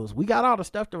who knows? We got all the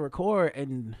stuff to record,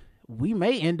 and we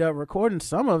may end up recording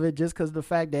some of it just because of the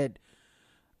fact that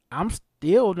I'm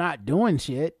still not doing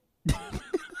shit.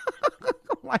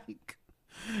 Like,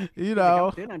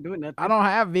 I'm still not doing nothing. I don't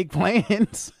have big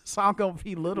plans, so I'm gonna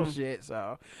be little shit.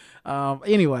 So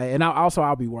anyway, and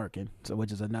I'll be working, so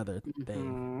which is another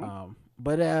thing.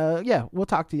 But yeah, we'll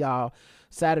talk to y'all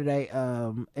Saturday.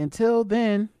 Until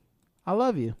then, I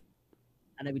love you.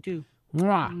 I love you too.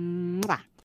 Mwah. Mwah.